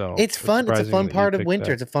 really. So It's fun. It's a surprising fun that you part of picked winter.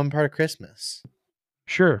 that. It's a fun part of Christmas.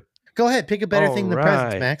 Sure. Go ahead. Pick a better thing than presents,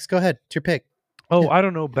 Alright. Max. Go ahead. It's your pick. Oh, I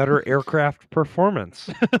don't know. Better aircraft performance.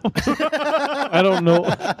 I don't know.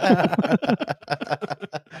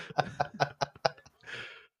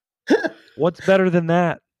 What's better than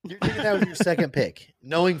that? You're taking that with your second pick,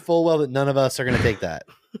 knowing full well that none of us are going to take that.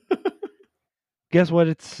 Guess what?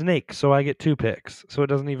 It's Snake, so I get 2 picks, so it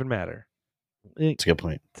doesn't even matter. That's a good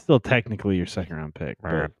point. Still technically your second round pick.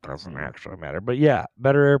 But It doesn't actually matter. But yeah,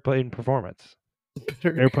 better airplane performance.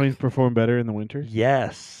 airplanes perform better in the winter.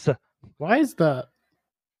 Yes. Why is that?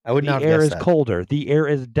 I would The not air guess is that. colder. The air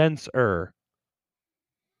is denser.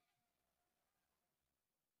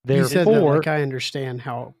 You said that Therefore, like I understand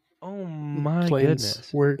how oh my planes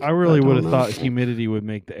goodness. work. I really don't would have know. thought humidity would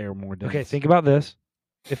make the air more dense. Okay, think about this.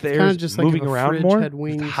 If the It's air kinda is just like moving if a around fridge more, had it's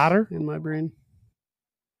wings hotter. in my brain.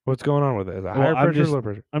 What's going on with it? Is it Well, higher I'm pressure, just- low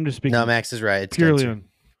pressure? I'm just speaking No, Max is right. It's purely denser. on.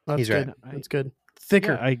 That's He's good. right. That's good.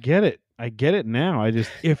 Thicker. Yeah, I get it. I get it now. I just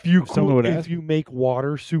If you someone would if ask you make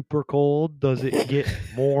water super cold, does it get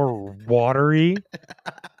more watery?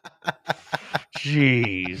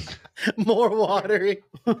 Jeez. More watery.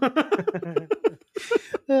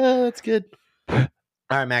 That's good. All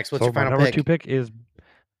right, Max. What's So your my final number pick? 2 pick is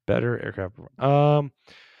better aircraft. what a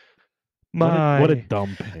My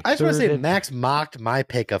dumb pick. I just want to say third- Max mocked my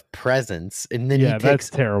pick of presents, and then Yeah, he that's picks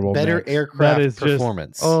terrible. better Max. aircraft That is just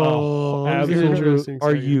performance. Oh, absolute- Interesting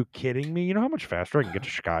Are second. you kidding me? You know how much faster I can get to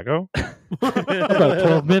Chicago? about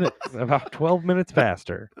 12 minutes. About 12 minutes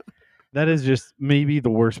faster. That is just maybe the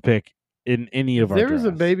worst pick in any If of our there was a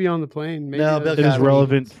drafts. baby on the plane, maybe No, that Bill It is Cosby.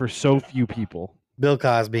 relevant for so few people. Bill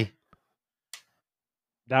Cosby.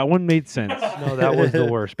 That one made sense. No, that was the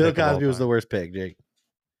worst. Bill pick of all Cosby was the time. worst pick, Jake.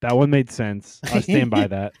 That one made sense. I stand by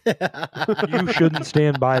that. You shouldn't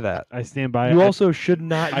stand by that. I stand by You it. also should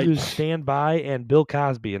not I- use stand by and Bill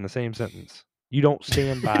Cosby in the same sentence. You don't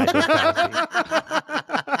stand by Bill Cosby.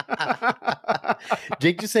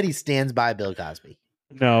 Jake just said he stands by Bill Cosby.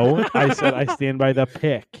 No, I said I stand by the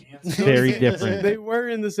pick. Very different. They were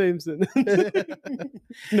in the same sentence.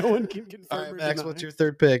 No one can confirm. All right, or Max, deny. what's your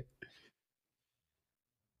third pick?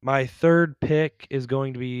 My third pick is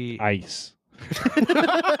going to be Ice.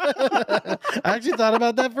 I actually thought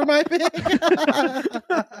about that for my pick.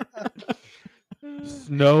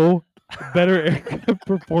 Snow, better aircraft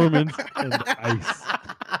performance, and ice.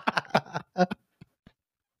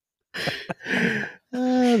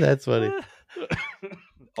 Oh, that's funny.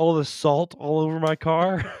 all the salt all over my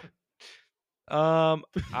car. I'm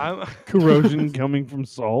Corrosion coming from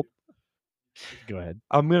salt. Go ahead.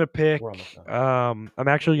 I'm gonna pick. I'm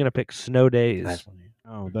actually gonna pick Snow Days. That's funny.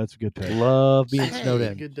 Oh, that's a good pick. Love being Hey. snowed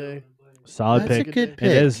in. Good day. Solid That's a pick. good And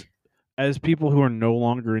pick. as people who are no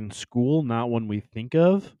longer in school, not one we think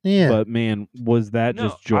of, Yeah. but man, was that No,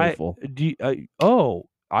 just joyful?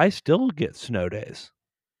 I still get snow days.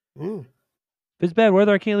 Mm. If it's bad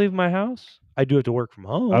weather, I can't leave my house. I do have to work from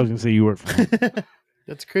home. I was gonna say you work from home.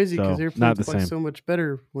 That's crazy because So, airplanes not the fly same. so much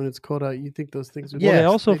better when it's cold out. You think those things would? well, they Yes,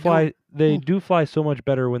 also they fly. don't. They Hmm. do fly so much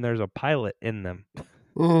better when there's a pilot in them.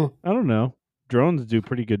 Oh. I don't know. Drones do a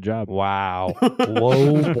pretty good job. Wow,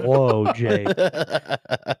 low blow, Jake.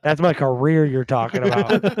 That's my career you're talking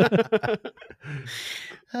about.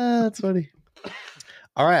 That's funny.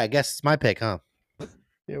 All right, I guess it's my pick, huh?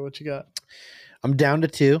 Yeah, what you got? I'm down to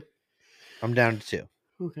two.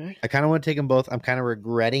 Okay. I kind of want to take them both. I'm kind of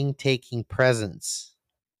regretting taking presents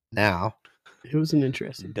now. It was an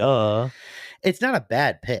interesting. Duh. It's not a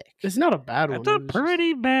bad pick. It's not a bad one. That's a it was just-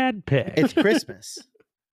 pretty bad pick. It's Christmas.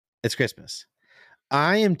 It's Christmas.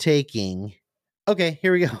 I am taking. Okay,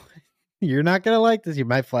 here we go. You're not gonna like this. You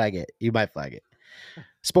might flag it.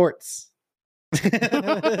 Sports.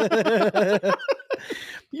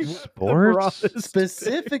 You Sports?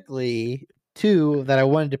 Specifically, two that I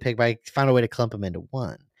wanted to pick, but I found a way to clump them into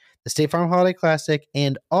one: the State Farm Holiday Classic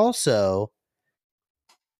and also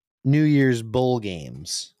New Year's bowl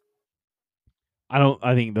games,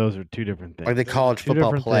 I think those are two different things. or the college two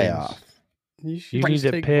football different playoff. things. You should You need just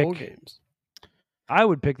to take bowl pick- games. I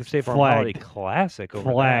would pick the State Farm Flagged. Holiday Classic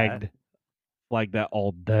over flagged. that. Flagged that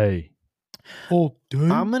all day. Oh,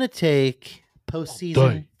 I'm gonna take postseason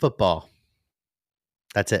Dang. football.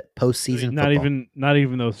 That's it. Postseason Not football. not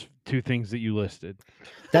even those two things that you listed.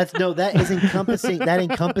 That is encompassing. That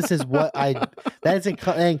encompasses what I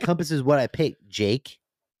picked. Jake.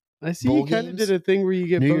 I see bowl you kind of games? did a thing where you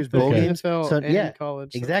get New both Year's the bowl games? NFL So, and yeah,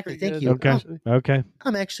 college. So that's exactly. pretty Thank good, you. Okay. actually. Okay.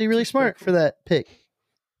 I'm actually really smart for that pick.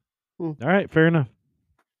 All right. Fair enough.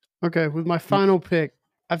 Okay, with my final pick,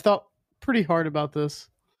 I've thought pretty hard about this.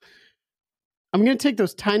 I'm gonna take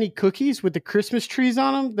those tiny cookies with the Christmas trees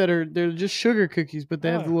on them. They're just sugar cookies, but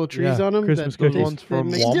they have the little trees yeah, on them. Christmas that cookies. taste- Ones they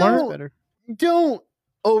from make it Walmart? taste better. Don't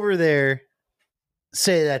over there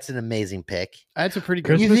say that's an amazing pick. That's a pretty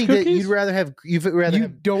good. Christmas you think that cookies? you'd rather have You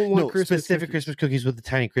don't want no, Christmas specific cookies. Christmas cookies with the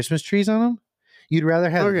tiny Christmas trees on them? You'd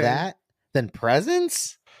rather have Okay. that than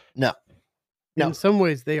presents? No. No. In some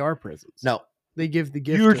ways, they are presents. No. They give the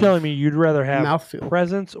gift. You were of telling me you'd rather have mouthfeel.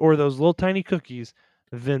 presents or those little tiny cookies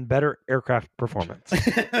than better aircraft performance.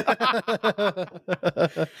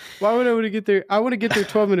 Why would I want to get there? I want to get there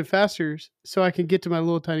 12 minutes faster so I can get to my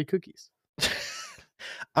little tiny cookies.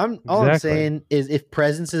 All I'm saying is if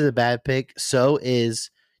presents is a bad pick, so is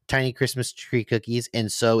tiny Christmas tree cookies,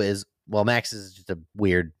 and so is Max is just a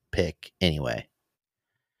weird pick anyway.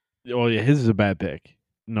 Oh yeah, his is a bad pick.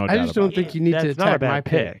 No doubt. I just don't about think you need to That's not a attack my bad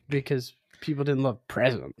pick pick. because people didn't love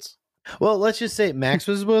presents. Well, let's just say Max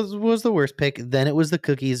was the worst pick. Then it was the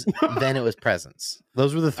cookies. Then it was presents.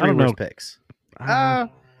 Those were the three don't know. worst picks. it.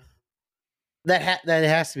 That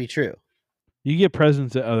has to be true. You get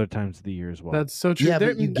presents at other times of the year as well. That's so true. Yeah, but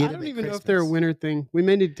They're- you get I them don't at even know if they're a Christmas. winter thing. We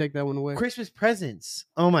may need to take that one away. Christmas presents.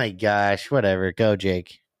 Oh my gosh! Whatever. Go,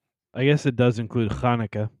 Jake. I guess it does include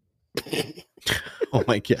Hanukkah. Oh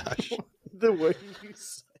my gosh. The way you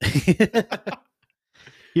say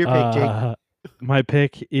Your pick, Jake. My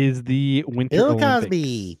pick is the Winter Bill Olympics.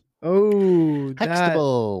 Cosby. Oh, that,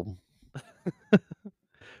 Huxtable.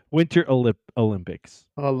 Winter Olympics.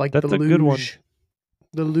 like That's the a good one. luge.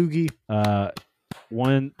 The loogie.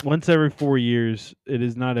 Once every 4 years. It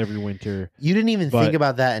is not every winter. You didn't even But- think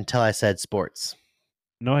about that until I said sports.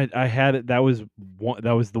 No, I had it. That was one.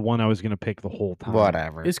 That was the one I was going to pick the whole time.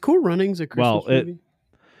 Whatever. Is Cool Runnings a Christmas Well, it- movie?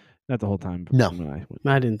 Not the whole time. but No. when I went.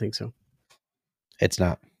 I didn't think so. It's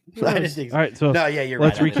not. I didn't think so. All right, so No, yeah, you're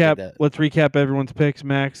let's right. I didn't think recap. that. Let's recap everyone's picks.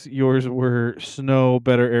 Max, yours were snow,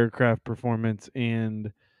 better aircraft performance,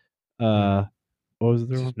 and what was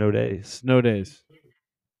the other one? Snow days. Snow days.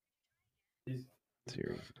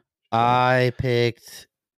 Serious. I picked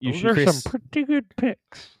You Those should. are Chris- some pretty good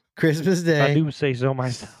picks. Christmas If I Day. do say so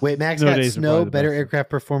myself. Wait, Max Snow got days are snow, probably the better best. aircraft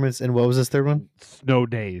performance, and what was this third one? Snow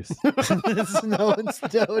days. Snow and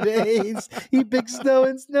snow days. He picked snow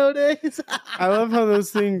and snow days. I love how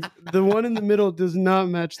those things. The one in the middle does not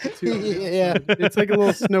match the two. on the Yeah. outside. It's like a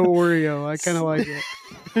little snow Oreo. I kind of like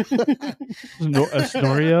it. A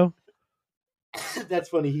Snorio. That's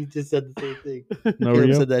funny. He just said the same thing. Caleb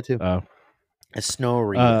Snorio. said that too. Oh, A snow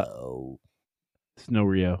Rio. Snow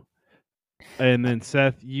Rio. And then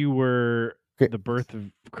Seth, you were Cri- the birth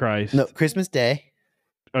of Christ. No, Christmas Day.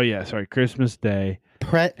 Oh yeah, sorry, Christmas Day.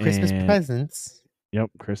 Christmas And- presents Yep,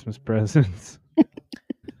 Christmas presents.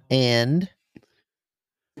 and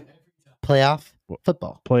playoff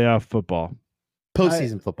football. Playoff football.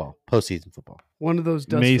 Postseason football. Postseason football. One of those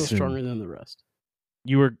does Mason. feel stronger than the rest.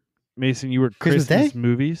 You were Mason. You were Christmas Christmas Day?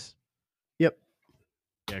 movies. Yep.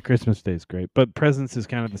 Yeah, Christmas Day is great, but presents is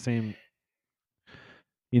kind of the same.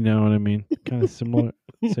 You know what I mean? Kind of similar.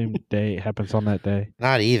 Same day. It happens on that day.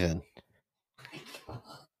 Not even.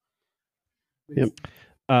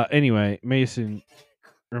 Anyway, Mason,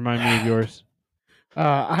 remind me of yours.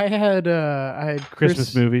 I had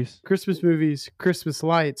Christmas movies. Christmas movies, Christmas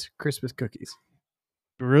lights, Christmas cookies.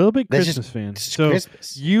 Real big That's Christmas fan. It's So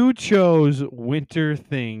Christmas. you chose winter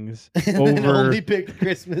things And then over. only picked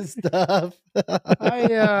Christmas stuff.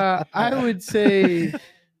 I would say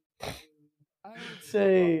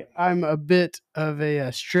I'm a bit of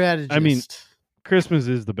a strategist. Christmas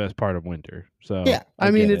is the best part of winter. So Yeah,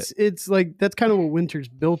 I mean, get it's like that's kind of what winter's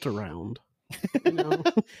built around. You know?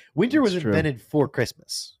 Winter was It's true. invented for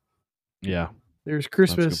Christmas. yeah. There's a good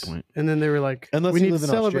Christmas, point. and then they were like, Unless we you need to live in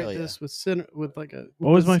celebrate Australia. this with like a. What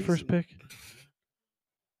was the my first season." pick?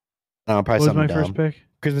 Probably What was something my dumb. first pick?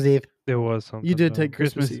 Christmas Eve. It was something. You did dumb. take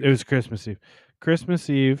Christmas Eve. It was Christmas Eve. Christmas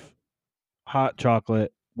Eve, hot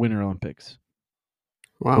chocolate, Winter Olympics.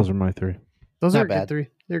 Wow, Those are my three. those not are bad. good three.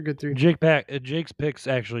 They're good three. Jake's picks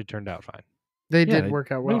actually turned out fine. They Yeah, did they-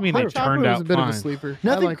 work out what do well. you mean they Hot chocolate turned was out a bit of a fine? sleeper. I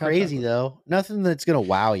Nothing like hot crazy chocolate. though. Nothing that's gonna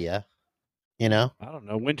wow you. You know, I don't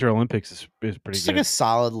know. Winter Olympics is pretty just good. like a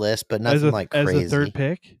solid list, but as nothing a, like as crazy. a third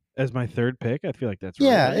pick, as my third pick, I feel like that's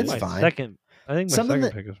Yeah, really it's good. My fine. Second, I think my Something second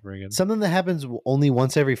that- pick was pretty good. Something that happens only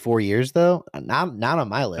once every 4 years, though. Not on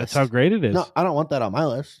my list. That's how great it is. No, I don't want that on my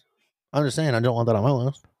list. I'm just saying, I don't want that on my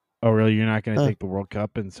list. Oh, really? You're not going to Huh. take the World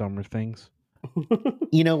Cup and summer things?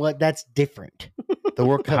 You know what? That's different. The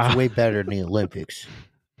World Cup's way better than the Olympics.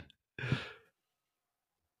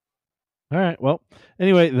 All right. Well,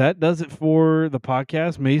 anyway, that does it for the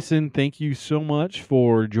podcast. Mason, thank you so much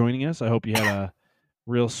for joining us. I hope you had a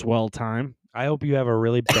real swell time. I hope you have a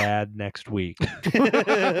really bad next week.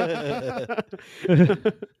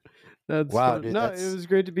 That's Wow, fun. dude, No, that's it was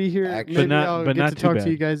great to be here. actually- Maybe But I'll not get to too talk bad. to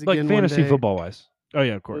you guys Like again fantasy one day. football wise. Oh,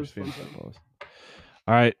 yeah, of That course. was fun fantasy time. football.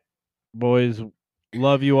 All right, boys.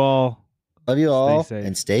 Love you all. Love you all safe.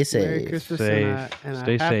 and stay safe. Merry Christmas Safe. and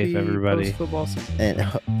Stay a safe, happy everybody. Football season.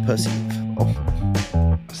 And pussy.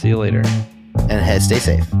 See you later. And stay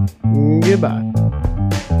safe. Goodbye.